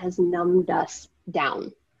society that has numbed us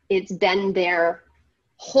down. It's been their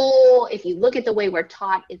whole, if you look at the way we're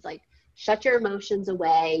taught, it's like, shut your emotions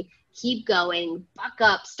away, keep going, buck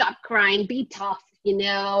up, stop crying, be tough, you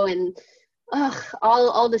know, and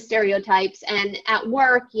all the stereotypes. And at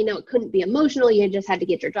work, you know, it couldn't be emotional. You just had to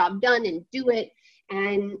get your job done and do it.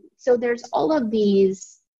 And so there's all of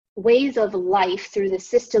these ways of life through the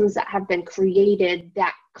systems that have been created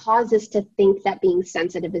that cause us to think that being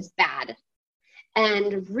sensitive is bad.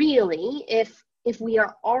 And really, if we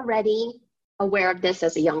are already aware of this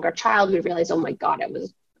as a younger child, we realize, oh my God,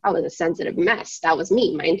 I was a sensitive mess. That was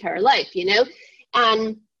me my entire life, you know?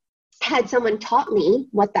 And had someone taught me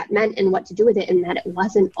what that meant and what to do with it, and that it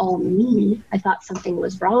wasn't all me, I thought something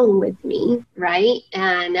was wrong with me, right?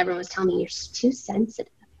 And everyone was telling me, you're too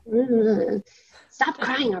sensitive. Stop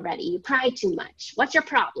crying already. You cry too much. What's your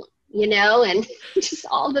problem? You know, and just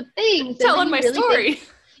all the things. Telling my story.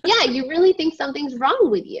 You really think something's wrong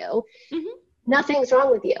with you. Mm-hmm. Nothing's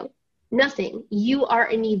wrong with you. Nothing. You are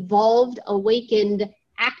an evolved, awakened,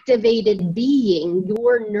 activated being.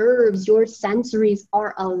 Your nerves, your sensories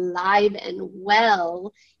are alive and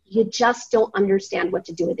well. You just don't understand what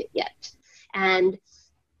to do with it yet. And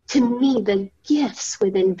to me, the gifts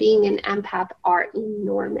within being an empath are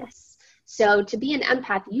enormous. So to be an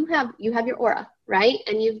empath, you have your aura, right?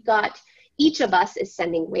 And you've got, each of us is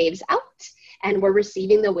sending waves out, and we're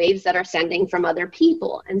receiving the waves that are sending from other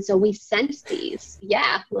people. And so we sense these.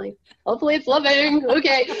 Yeah, like, hopefully it's loving.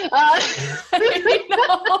 Okay.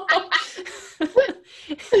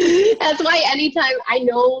 That's why anytime, I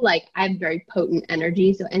know, like, I have very potent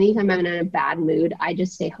energy. So anytime I'm in a bad mood, I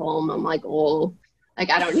just stay home. I'm like, oh, like,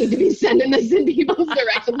 I don't need to be sending this in people's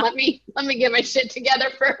direction. Let me get my shit together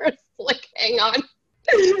first. Like, hang on.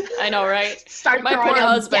 I know, right? Start my poor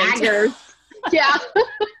husband. Daggers. Yeah.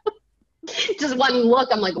 Just one look,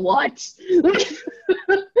 I'm like, what?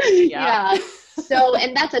 Yeah. So,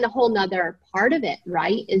 and that's a whole nother part of it,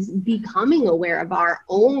 right? Is becoming aware of our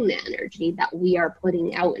own energy that we are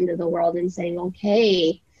putting out into the world and saying,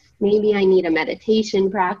 okay, maybe I need a meditation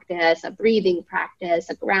practice, a breathing practice,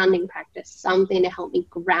 a grounding practice, something to help me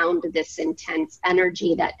ground this intense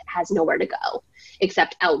energy that has nowhere to go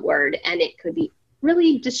except outward. And it could be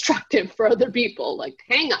really destructive for other people. Like,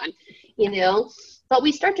 hang on, you know? But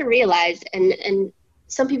we start to realize, and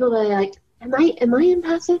some people are like, am I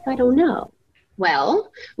empathic? I don't know.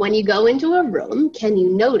 Well, when you go into a room, can you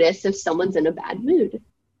notice if someone's in a bad mood?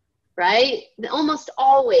 Right? Almost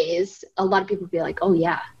always, a lot of people be like, oh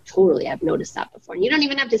yeah, totally, I've noticed that before. And you don't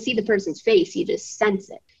even have to see the person's face, you just sense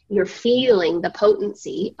it. You're feeling the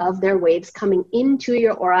potency of their waves coming into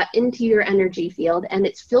your aura, into your energy field, and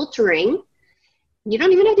it's filtering. You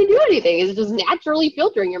don't even have to do anything. It's just naturally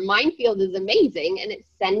filtering. Your mind field is amazing, and it's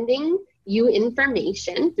sending you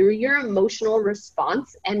information through your emotional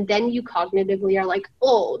response, and then you cognitively are like,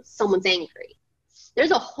 oh, someone's angry.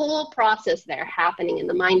 There's a whole process there happening in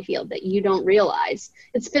the mind field that you don't realize.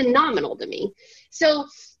 It's phenomenal to me. So,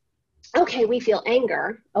 okay, we feel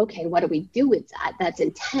anger. Okay, what do we do with that? That's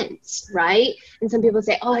intense, right? And some people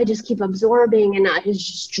say, oh, I just keep absorbing and it's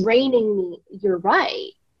just draining me. You're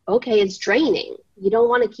right. Okay, it's draining. You don't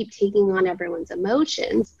want to keep taking on everyone's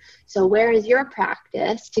emotions. So where is your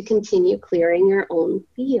practice to continue clearing your own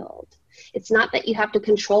field? It's not that you have to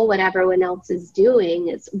control what everyone else is doing.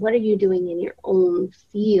 It's what are you doing in your own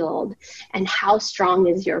field, and how strong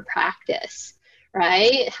is your practice,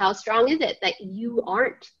 right? How strong is it that you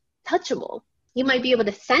aren't touchable? You might be able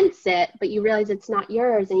to sense it, but you realize it's not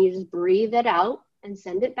yours, and you just breathe it out and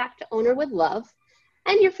send it back to owner with love,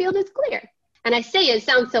 and your field is clear. And I say it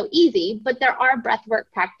sounds so easy, but there are breathwork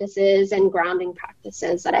practices and grounding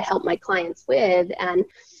practices that I help my clients with. And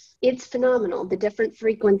it's phenomenal, the different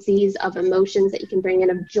frequencies of emotions that you can bring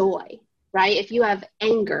in, of joy, right? If you have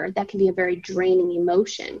anger, that can be a very draining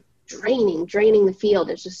emotion. Draining the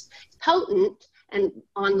field. It's just potent and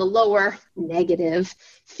on the lower negative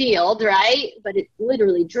field, right? But it's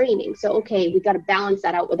literally draining. So, okay, we got to balance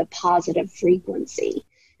that out with a positive frequency.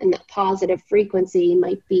 And that positive frequency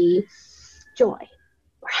might be joy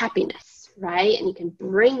or happiness, right? And you can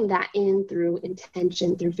bring that in through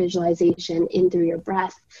intention, through visualization, in through your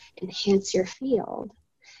breath, enhance your field.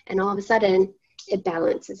 And all of a sudden, it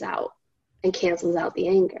balances out and cancels out the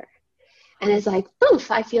anger. And it's like,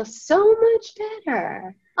 poof, I feel so much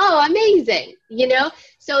better. Oh, amazing.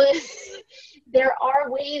 So there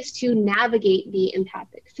are ways to navigate the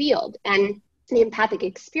empathic field and the empathic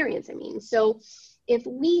experience, So if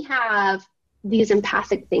we have these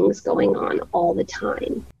empathic things going on all the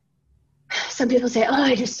time, some people say, oh,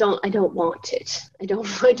 I don't want it. I don't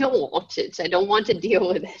want it. I don't want to deal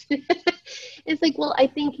with it. It's like, well, I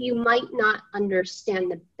think you might not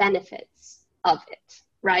understand the benefits of it,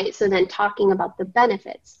 right? So then talking about the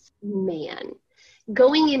benefits, man,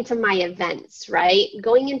 going into my events, right?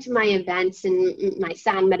 Going into my events and my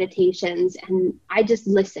sound meditations, and I just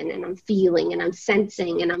listen, and I'm feeling, and I'm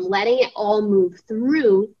sensing, and I'm letting it all move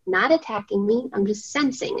through, not attacking me. I'm just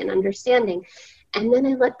sensing and understanding. And then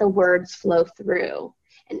I let the words flow through.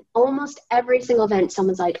 And almost every single event,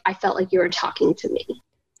 someone's like, I felt like you were talking to me.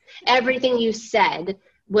 Everything you said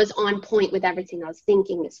was on point with everything I was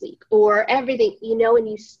thinking this week, or everything, and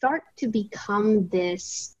you start to become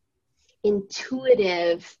this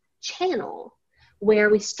intuitive channel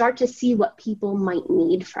where we start to see what people might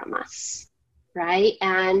need from us, right?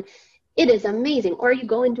 And it is amazing. Or you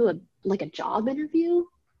go into a job interview,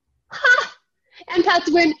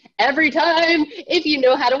 empaths win every time if you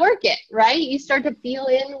know how to work it, right? You start to feel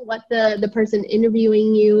in what the person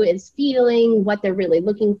interviewing you is feeling, what they're really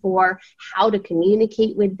looking for, how to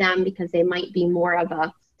communicate with them, because they might be more of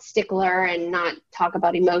a stickler and not talk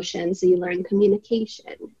about emotions. So you learn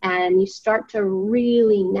communication, and you start to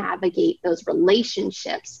really navigate those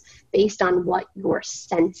relationships based on what you're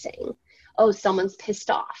sensing. Oh, someone's pissed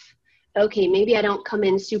off. Okay, maybe I don't come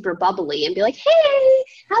in super bubbly and be like, hey,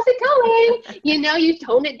 how's it going? You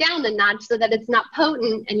tone it down a notch so that it's not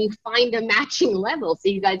potent, and you find a matching level so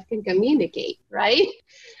you guys can communicate, right?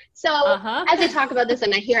 So as I talk about this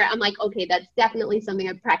and I hear it, I'm like, okay, that's definitely something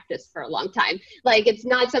I've practiced for a long time. Like, it's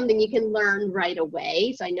not something you can learn right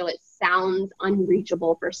away. So I know it sounds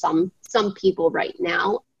unreachable for some people right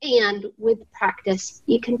now. And with practice,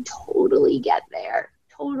 you can totally get there.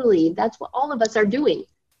 Totally. That's what all of us are doing.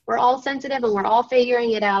 We're all sensitive, and we're all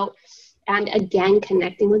figuring it out. And again,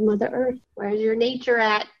 connecting with Mother Earth. Where's your nature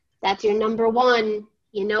at? That's your number one.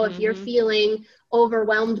 If you're feeling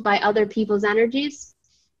overwhelmed by other people's energies,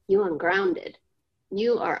 you ungrounded.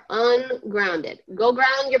 You are ungrounded. Go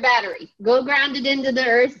ground your battery. Go ground it into the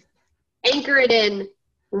earth. Anchor it in.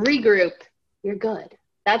 Regroup. You're good.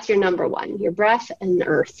 That's your number one. Your breath and the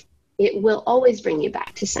earth. It will always bring you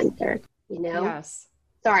back to center. Yes.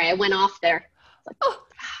 Sorry, I went off there. Like,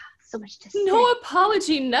 so much to say. No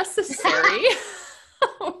apology necessary.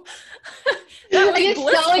 I get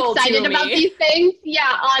so excited about these things.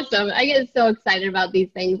 Yeah, awesome. I get so excited about these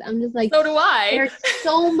things. I'm just like, so do I. There's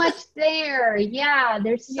so much there. Yeah,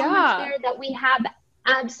 there's so much there that we have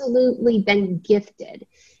absolutely been gifted.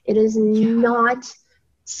 It is not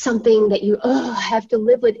something that you have to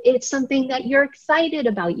live with. It's something that you're excited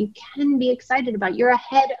about. You can be excited about. You're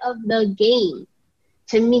ahead of the game,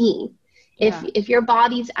 to me. If your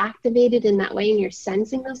body's activated in that way and you're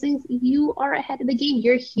sensing those things, you are ahead of the game.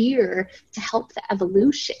 You're here to help the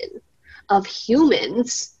evolution of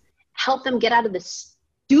humans, help them get out of the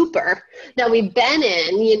stupor that we've been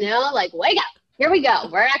in, like, wake up, here we go.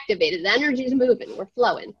 We're activated. The energy's moving. We're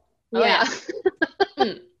flowing.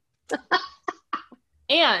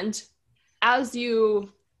 And as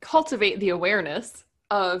you cultivate the awareness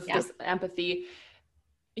of this empathy,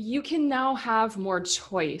 you can now have more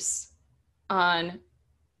choice on,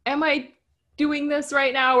 am I doing this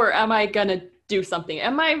right now, or am I gonna do something?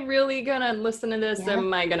 Am I really gonna listen to this?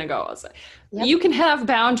 Am I gonna go? You can have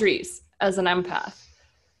boundaries as an empath.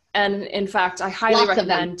 And in fact, I highly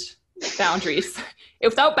recommend boundaries.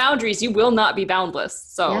 without boundaries, you will not be boundless.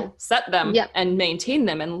 So set them Yep. and maintain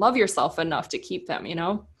them and love yourself enough to keep them, you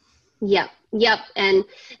know? Yep. And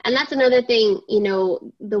that's another thing,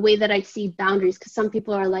 the way that I see boundaries, because some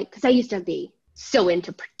people are like, because I used to be so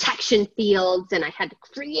into protection fields and I had to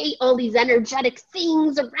create all these energetic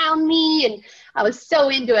things around me. And I was so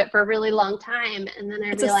into it for a really long time. And then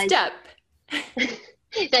I realized a step.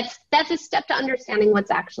 that's a step to understanding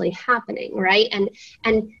what's actually happening, right? And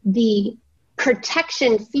the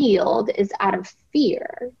protection field is out of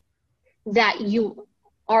fear that you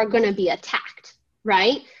are going to be attacked,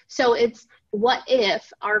 right? So it's, what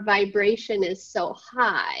if our vibration is so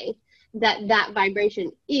high that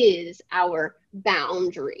vibration is our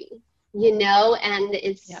boundary, and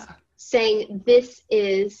it's saying, this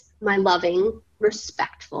is my loving,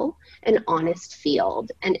 respectful, and honest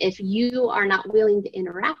field. And if you are not willing to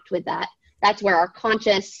interact with that, that's where our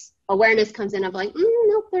conscious awareness comes in of like,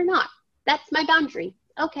 nope, they're not. That's my boundary.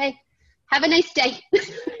 Okay. Have a nice day,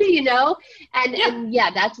 and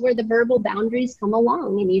that's where the verbal boundaries come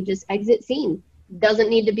along, and you just exit scene. Doesn't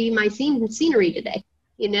need to be my scenery today,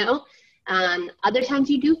 Other times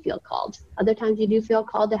you do feel called. Other times you do feel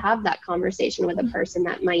called to have that conversation with a person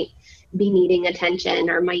that might be needing attention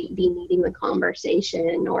or might be needing the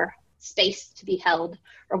conversation or space to be held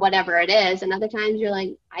or whatever it is. And other times you're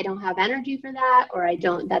like, I don't have energy for that, or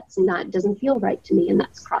doesn't feel right to me, and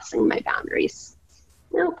that's crossing my boundaries.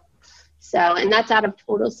 Nope. So, and that's out of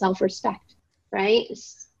total self-respect, right?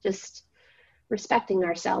 It's just respecting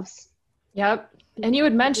ourselves. Yep. And you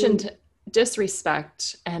had mentioned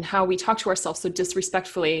disrespect and how we talk to ourselves so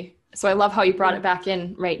disrespectfully. So I love how you brought it back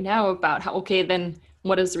in right now about how, okay, then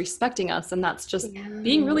what is respecting us? And that's just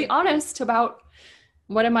being really honest about,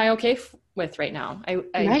 what am I okay with right now?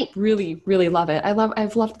 I really, really love it.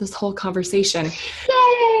 I've loved this whole conversation.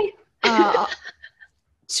 Yay!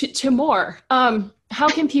 To more. How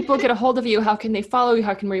can people get a hold of you? How can they follow you?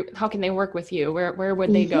 How can they work with you? Where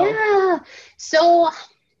would they go? Yeah. So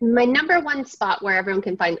my number one spot where everyone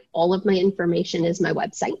can find all of my information is my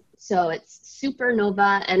website. So it's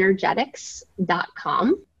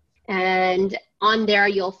supernovaenergetics.com. And on there,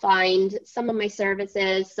 you'll find some of my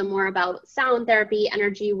services, some more about sound therapy,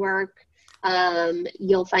 energy work.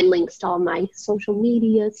 You'll find links to all my social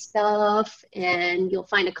media stuff, and you'll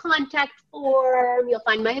find a contact form. You'll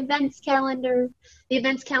find my events calendar. The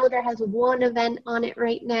events calendar has one event on it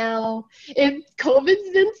right now. COVID's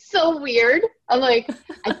been so weird. I'm like,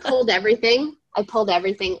 I pulled everything off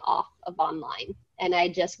of online, and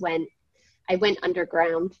I went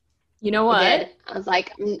underground. You know what? I was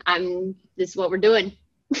like, this is what we're doing.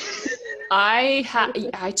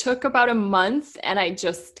 I took about a month and I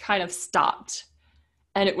just kind of stopped,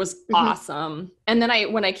 and it was awesome. And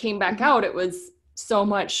then when I came back out, it was so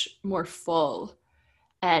much more full.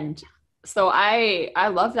 And so I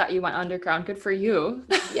love that you went underground. Good for you.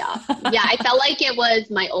 Yeah. I felt like it was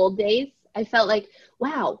my old days. I felt like,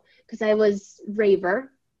 wow, because I was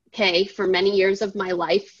raver. Okay, for many years of my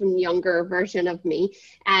life, and younger version of me,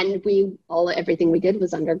 and everything we did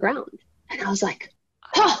was underground. And I was like,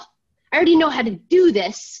 I already know how to do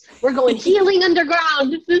this. We're going healing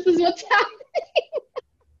underground. This is what's happening.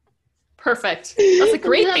 Perfect. That's a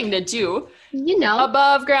great thing to do.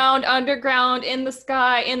 Above ground, underground, in the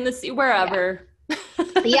sky, in the sea, wherever.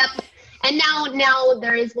 Yep. And now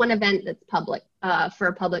there is one event that's public for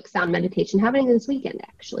a public sound meditation happening this weekend,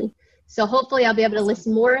 actually. So hopefully I'll be able to list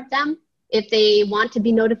more of them. If they want to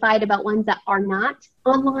be notified about ones that are not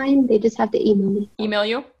online, they just have to email me. Email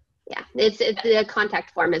you? Yeah, it's the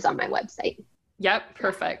contact form is on my website. Yep,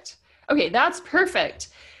 perfect. Okay, that's perfect.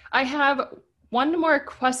 I have one more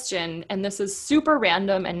question, and this is super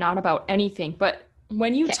random and not about anything, but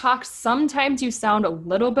when you talk, sometimes you sound a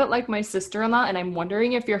little bit like my sister-in-law, and I'm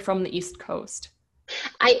wondering if you're from the East Coast.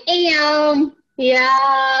 I am.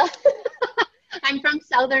 Yeah. I'm from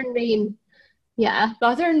Southern Maine. Yeah.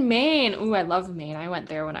 Southern Maine. Ooh, I love Maine. I went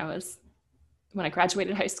there when I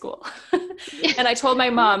graduated high school. And I told my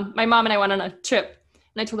mom and I went on a trip,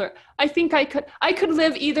 and I told her, I think I could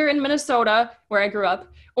live either in Minnesota, where I grew up,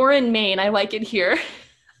 or in Maine. I like it here.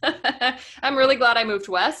 I'm really glad I moved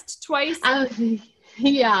west twice.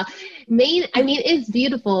 Yeah. Maine, it's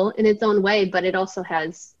beautiful in its own way, but it also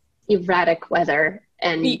has erratic weather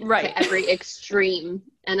and to every extreme.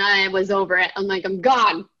 And I was over it. I'm like, I'm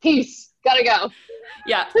gone. Peace. Gotta go.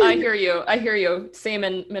 Yeah, I hear you. Same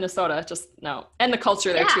in Minnesota. Just no. And the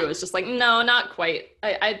culture there too is just like, no, not quite.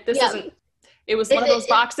 It was one of those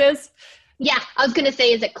boxes. Yeah. I was going to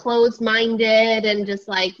say, is it closed-minded and just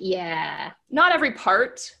like, yeah. Not every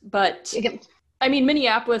part, but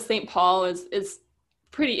Minneapolis, St. Paul is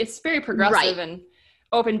pretty, it's very progressive and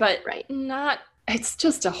open, but not it's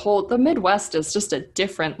just the Midwest is just a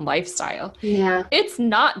different lifestyle. Yeah. It's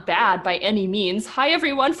not bad by any means. Hi,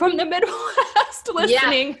 everyone from the Midwest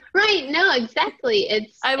listening. Yeah. Right. No, exactly.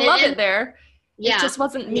 I love it there. Yeah. It just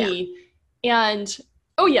wasn't me. And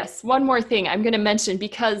oh yes, one more thing I'm going to mention,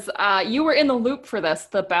 because you were in the loop for this,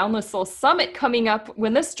 the Boundless Soul Summit coming up.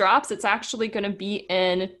 When this drops, it's actually going to be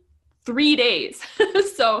in 3 days.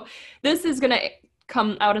 So this is going to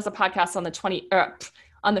come out as a podcast on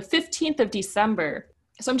the 15th of December.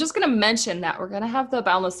 So I'm just going to mention that we're going to have the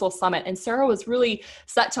Boundless Soul Summit, and Sarah was really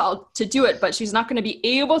set to do it, but she's not going to be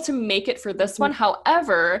able to make it for this one.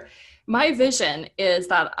 However, my vision is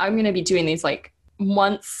that I'm going to be doing these like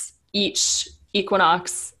once each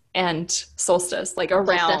equinox and solstice, like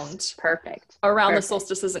around the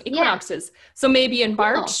solstices and equinoxes. Yeah. So maybe in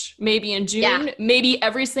March, maybe in June, maybe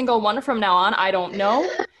every single one from now on. I don't know.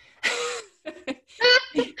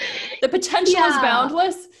 The potential is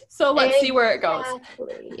boundless. So let's see where it goes.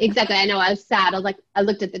 Exactly. I know. I was sad. I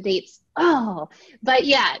looked at the dates. Oh, but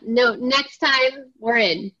yeah, no, next time we're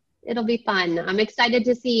in. It'll be fun. I'm excited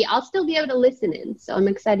to see. I'll still be able to listen in. So I'm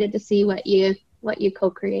excited to see what you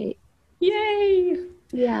co-create. Yay.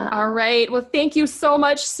 Yeah. All right. Well, thank you so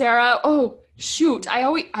much, Sarah. Oh, shoot. I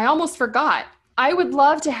almost forgot. I would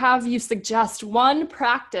love to have you suggest one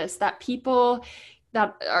practice that people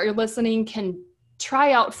that are listening can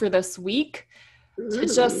try out for this week to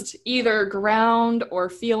just either ground or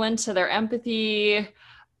feel into their empathy.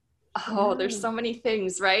 Oh, there's so many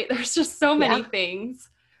things, right? There's just so many things.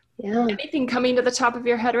 Yeah. Anything coming to the top of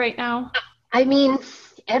your head right now? I mean,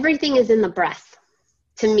 everything is in the breath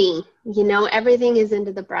to me. Everything is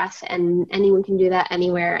into the breath, and anyone can do that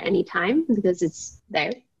anywhere, anytime, because it's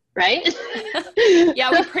there, right?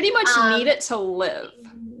 Yeah, we pretty much need it to live.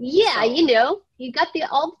 Yeah, so. You got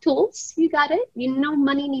all the tools. You got it.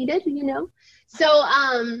 Money needed, So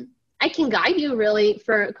I can guide you really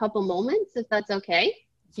for a couple moments, if that's okay.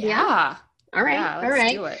 Yeah. All right. Yeah,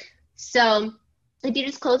 let's do it. So if you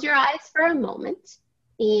just close your eyes for a moment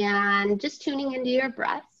and just tuning into your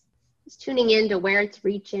breath, just tuning into where it's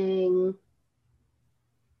reaching,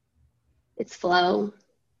 its flow,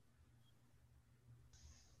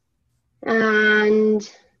 and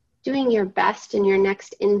doing your best in your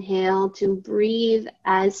next inhale to breathe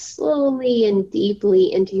as slowly and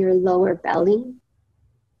deeply into your lower belly.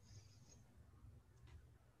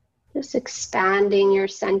 Just expanding your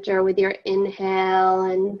center with your inhale,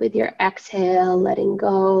 and with your exhale, letting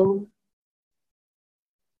go.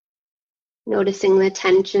 Noticing the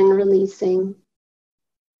tension releasing.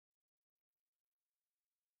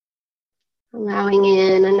 Allowing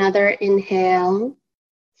in another inhale,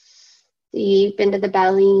 deep into the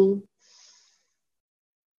belly.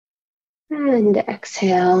 And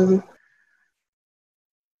exhale.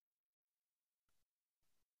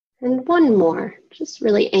 And one more, just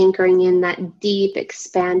really anchoring in that deep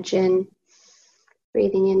expansion,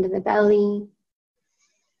 breathing into the belly.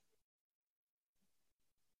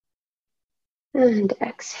 And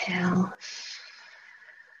exhale.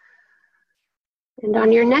 And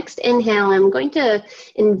on your next inhale, I'm going to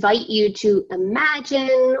invite you to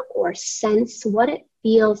imagine or sense what it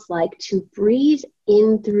feels like to breathe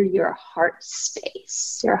in through your heart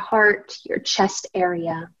space, your heart, your chest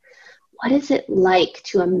area. What is it like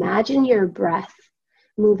to imagine your breath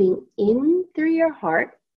moving in through your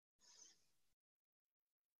heart?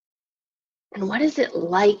 And what is it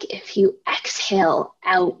like if you exhale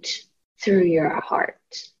out through your heart?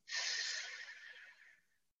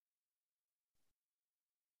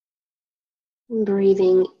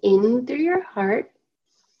 Breathing in through your heart.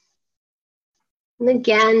 And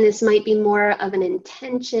again, this might be more of an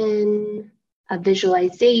intention, a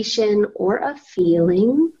visualization, or a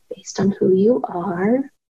feeling based on who you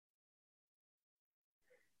are.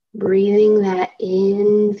 Breathing that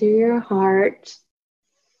in through your heart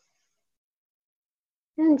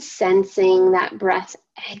and sensing that breath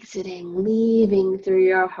exiting, leaving through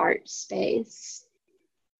your heart space.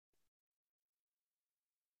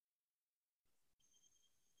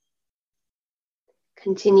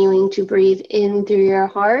 Continuing to breathe in through your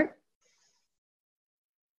heart.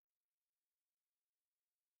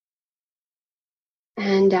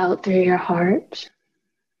 And out through your heart.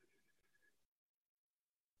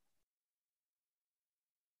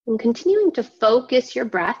 And continuing to focus your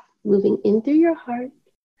breath, moving in through your heart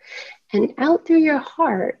and out through your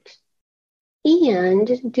heart. And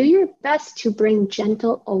do your best to bring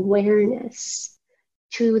gentle awareness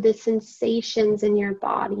to the sensations in your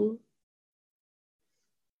body.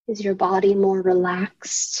 Is your body more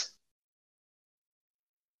relaxed?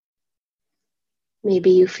 Maybe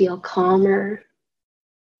you feel calmer.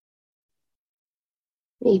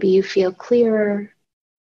 Maybe you feel clearer.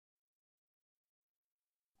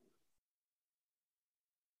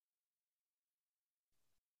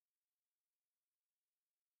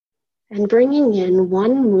 And bringing in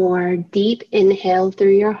one more deep inhale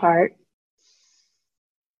through your heart.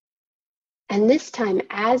 And this time,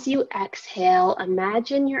 as you exhale,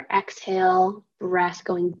 imagine your exhale breath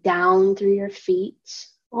going down through your feet,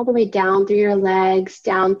 all the way down through your legs,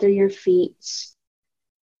 down through your feet,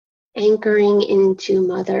 anchoring into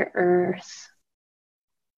Mother Earth.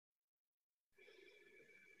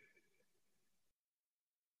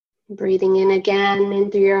 Breathing in again,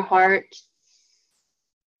 in through your heart.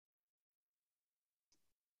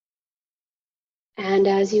 And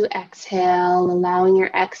as you exhale, allowing your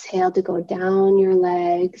exhale to go down your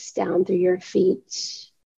legs, down through your feet,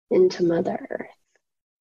 into Mother Earth.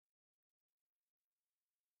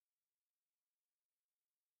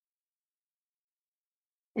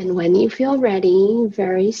 And when you feel ready,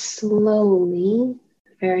 very slowly,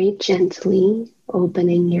 very gently,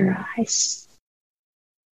 opening your eyes.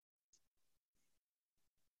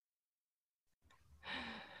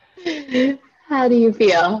 How do you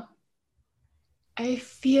feel? I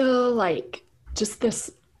feel like just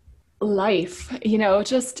this life,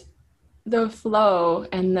 just the flow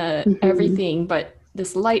and the everything, but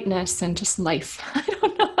this lightness and just life. I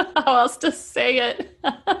don't know how else to say it.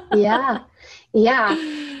 Yeah.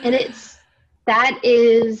 And that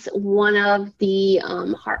is one of the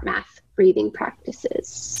heart math breathing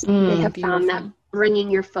practices. They have found that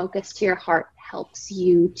bringing your focus to your heart helps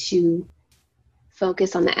you to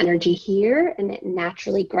focus on the energy here, and it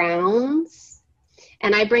naturally grounds.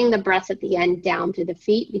 And I bring the breath at the end down through the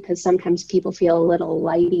feet because sometimes people feel a little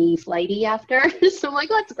flighty after. So I'm like,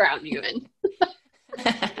 let's ground you in.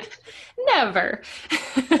 Never.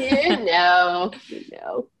 No.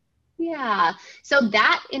 Yeah. So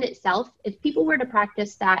that in itself, if people were to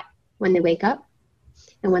practice that when they wake up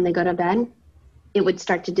and when they go to bed, it would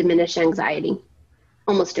start to diminish anxiety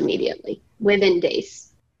almost immediately, within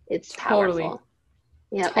days. It's powerful.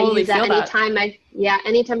 Yeah, totally. I use that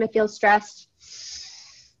anytime I feel stressed,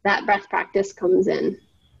 that breath practice comes in.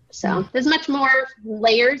 So there's many more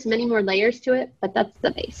layers to it, but that's the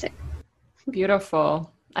basic.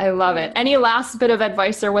 Beautiful. I love it. Any last bit of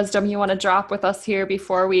advice or wisdom you want to drop with us here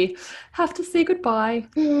before we have to say goodbye?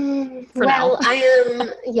 Now.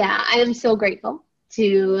 I am so grateful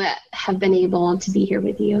to have been able to be here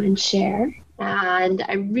with you and share. And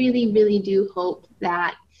I really, really do hope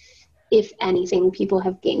that if anything, people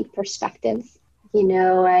have gained perspective.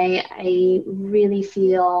 I really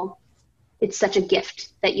feel it's such a gift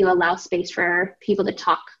that you allow space for people to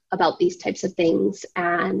talk about these types of things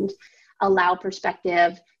and allow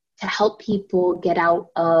perspective to help people get out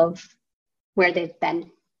of where they've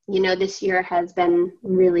been. This year has been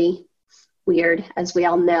really weird, as we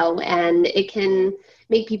all know, and it can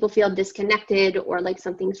make people feel disconnected or like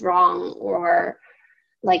something's wrong or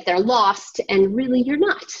like they're lost. And really, you're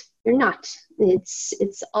not.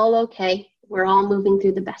 It's all okay. We're all moving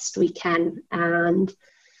through the best we can, and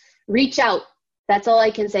reach out. That's all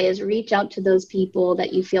I can say is reach out to those people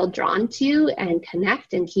that you feel drawn to and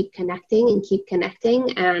connect and keep connecting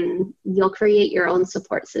and you'll create your own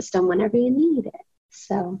support system whenever you need it.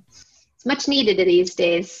 So it's much needed these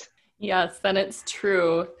days. Yes, and it's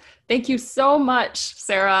true. Thank you so much,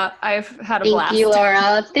 Sarah. I've had a blast. Thank you,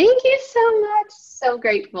 Laura. Thank you so much. So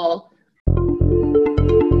grateful.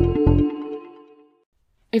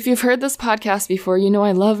 If you've heard this podcast before, you know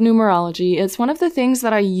I love numerology. It's one of the things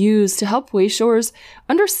that I use to help Wayshowers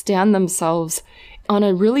understand themselves on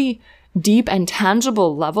a really deep and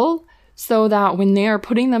tangible level so that when they are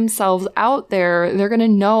putting themselves out there, they're going to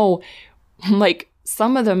know like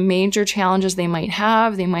some of the major challenges they might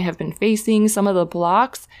have been facing, some of the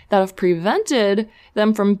blocks that have prevented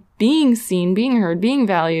them from being seen, being heard, being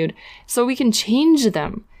valued, so we can change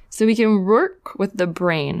them, so we can work with the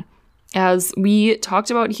brain. As we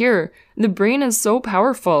talked about here, the brain is so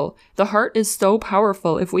powerful. The heart is so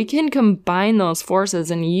powerful. If we can combine those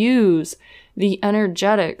forces and use the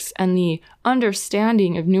energetics and the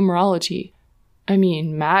understanding of numerology,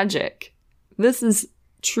 magic. This is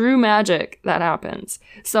true magic that happens.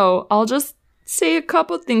 So I'll just say a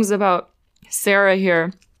couple things about Sarah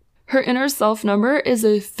here. Her inner self number is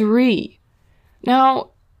a 3. Now,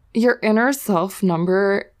 your inner self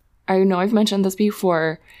number, I know I've mentioned this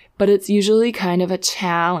before, but it's usually kind of a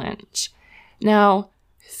challenge. Now,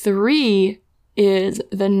 3 is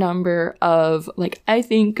the number of, I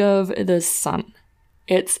think of the sun.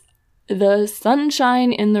 It's the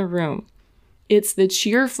sunshine in the room. It's the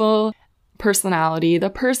cheerful personality,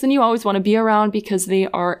 the person you always want to be around because they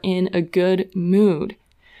are in a good mood.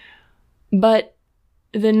 But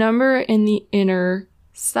the number in the inner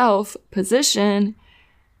self position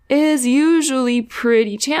is usually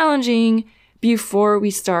pretty challenging before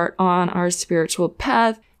we start on our spiritual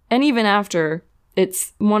path. And even after,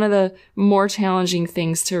 it's one of the more challenging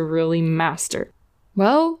things to really master.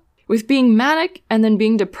 Well, with being manic and then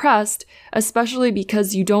being depressed, especially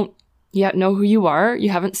because you don't yet know who you are, you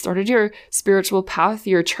haven't started your spiritual path,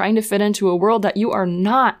 you're trying to fit into a world that you are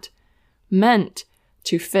not meant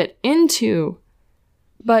to fit into.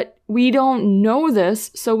 But we don't know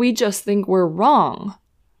this, so we just think we're wrong.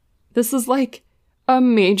 This is like a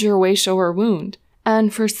major way shower wound.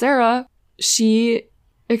 And for Sarah, she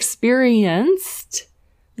experienced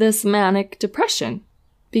this manic depression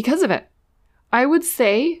because of it. I would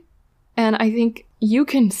say, and I think you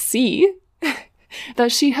can see,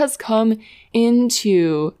 that she has come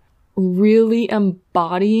into really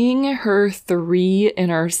embodying her 3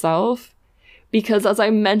 inner self. Because as I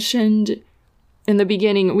mentioned in the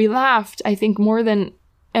beginning, we laughed, I think, more than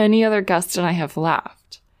any other guest and I have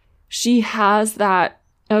laughed. She has that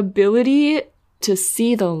ability to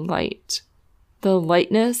see the light, the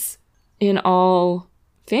lightness in all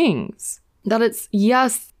things. That it's,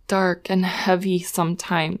 yes, dark and heavy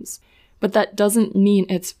sometimes, but that doesn't mean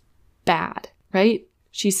it's bad, right?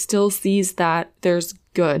 She still sees that there's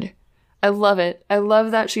good. I love it. I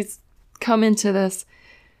love that she's come into this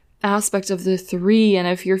aspect of the 3. And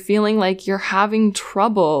if you're feeling like you're having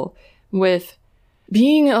trouble with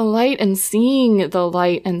being a light and seeing the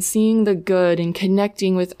light and seeing the good and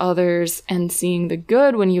connecting with others and seeing the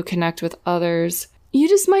good when you connect with others, you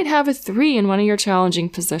just might have a 3 in one of your challenging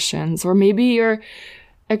positions. Or maybe your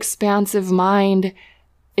expansive mind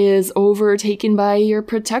is overtaken by your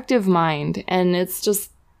protective mind. And it's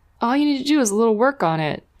just, all you need to do is a little work on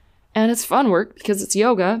it. And it's fun work because it's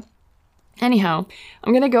yoga. Anyhow,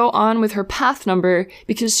 I'm going to go on with her path number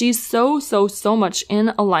because she's so much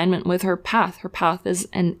in alignment with her path. Her path is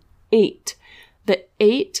an 8. The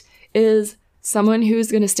 8 is someone who's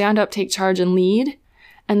going to stand up, take charge, and lead.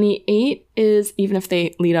 And the 8 is, even if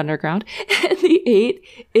they lead underground, the 8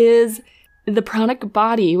 is the pranic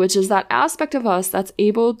body, which is that aspect of us that's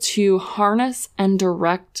able to harness and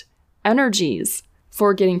direct energies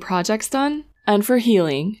for getting projects done and for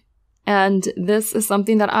healing. And this is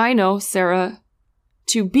something that I know Sarah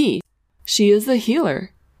to be. She is a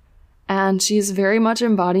healer. And she's very much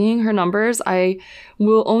embodying her numbers. I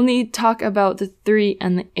will only talk about the 3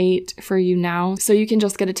 and the 8 for you now, so you can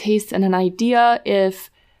just get a taste and an idea if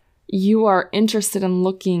you are interested in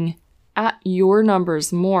looking at your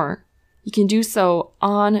numbers more. You can do so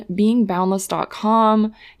on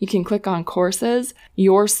beingboundless.com. You can click on courses.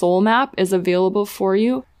 Your soul map is available for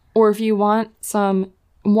you. Or if you want some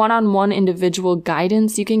one-on-one individual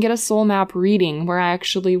guidance, you can get a soul map reading where I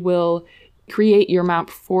actually will create your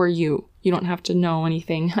map for you. You don't have to know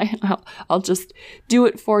anything. I'll just do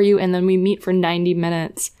it for you, and then we meet for 90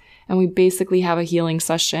 minutes and we basically have a healing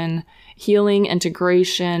session, healing,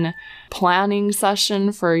 integration, planning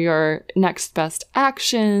session for your next best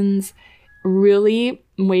actions. Really,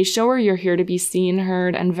 way shower, you're here to be seen,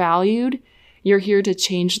 heard, and valued. You're here to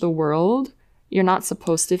change the world. You're not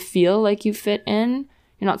supposed to feel like you fit in.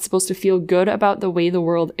 You're not supposed to feel good about the way the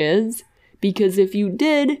world is, because if you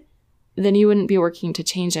did, then you wouldn't be working to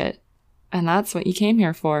change it. And that's what you came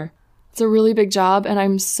here for. It's a really big job, and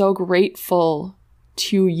I'm so grateful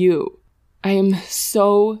to you. I am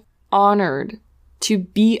so honored to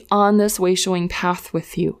be on this way showing path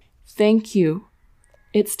with you. Thank you.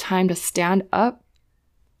 It's time to stand up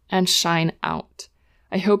and shine out.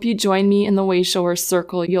 I hope you join me in the way shower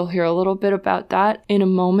circle. You'll hear a little bit about that in a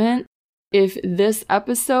moment. If this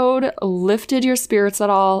episode lifted your spirits at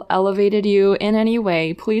all, elevated you in any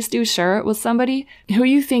way, please do share it with somebody who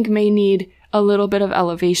you think may need a little bit of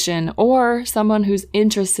elevation, or someone who's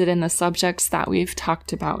interested in the subjects that we've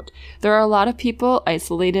talked about. There are a lot of people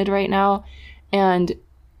isolated right now, and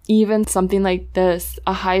even something like this,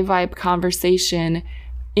 a high vibe conversation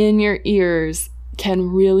in your ears,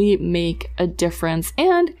 can really make a difference.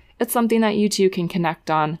 And it's something that you two can connect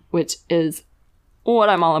on, which is what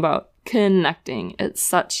I'm all about. Connecting. It's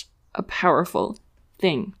such a powerful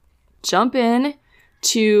thing. Jump in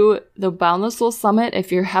to the Boundless Soul Summit.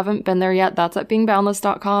 If you haven't been there yet, that's at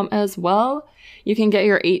beingboundless.com as well. You can get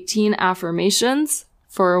your 18 affirmations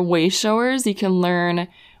for way showers. You can learn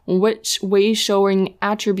which way showing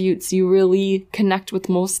attributes you really connect with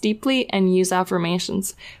most deeply and use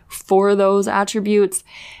affirmations for those attributes.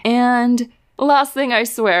 And last thing, I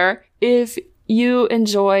swear, if you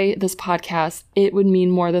enjoy this podcast, it would mean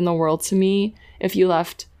more than the world to me if you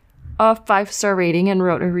left a 5-star rating and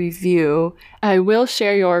wrote a review, I will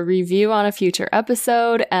share your review on a future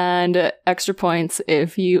episode and extra points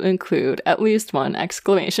if you include at least one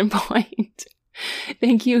exclamation point.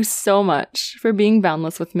 Thank you so much for being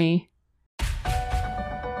boundless with me.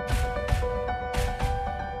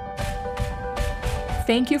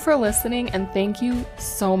 Thank you for listening, and thank you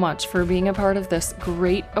so much for being a part of this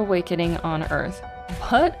great awakening on Earth.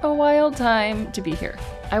 What a wild time to be here.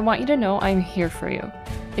 I want you to know I'm here for you.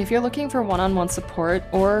 If you're looking for one-on-one support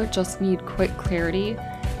or just need quick clarity,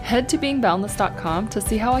 head to beingboundless.com to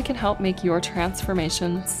see how I can help make your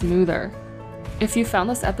transformation smoother. If you found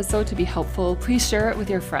this episode to be helpful, please share it with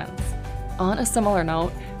your friends. On a similar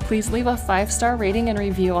note, please leave a 5-star rating and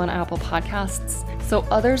review on Apple Podcasts so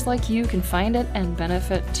others like you can find it and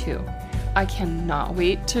benefit too. I cannot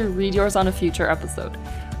wait to read yours on a future episode.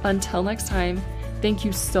 Until next time, thank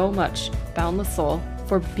you so much, Boundless Soul,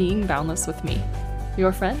 for being boundless with me.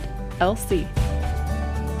 Your friend, LC.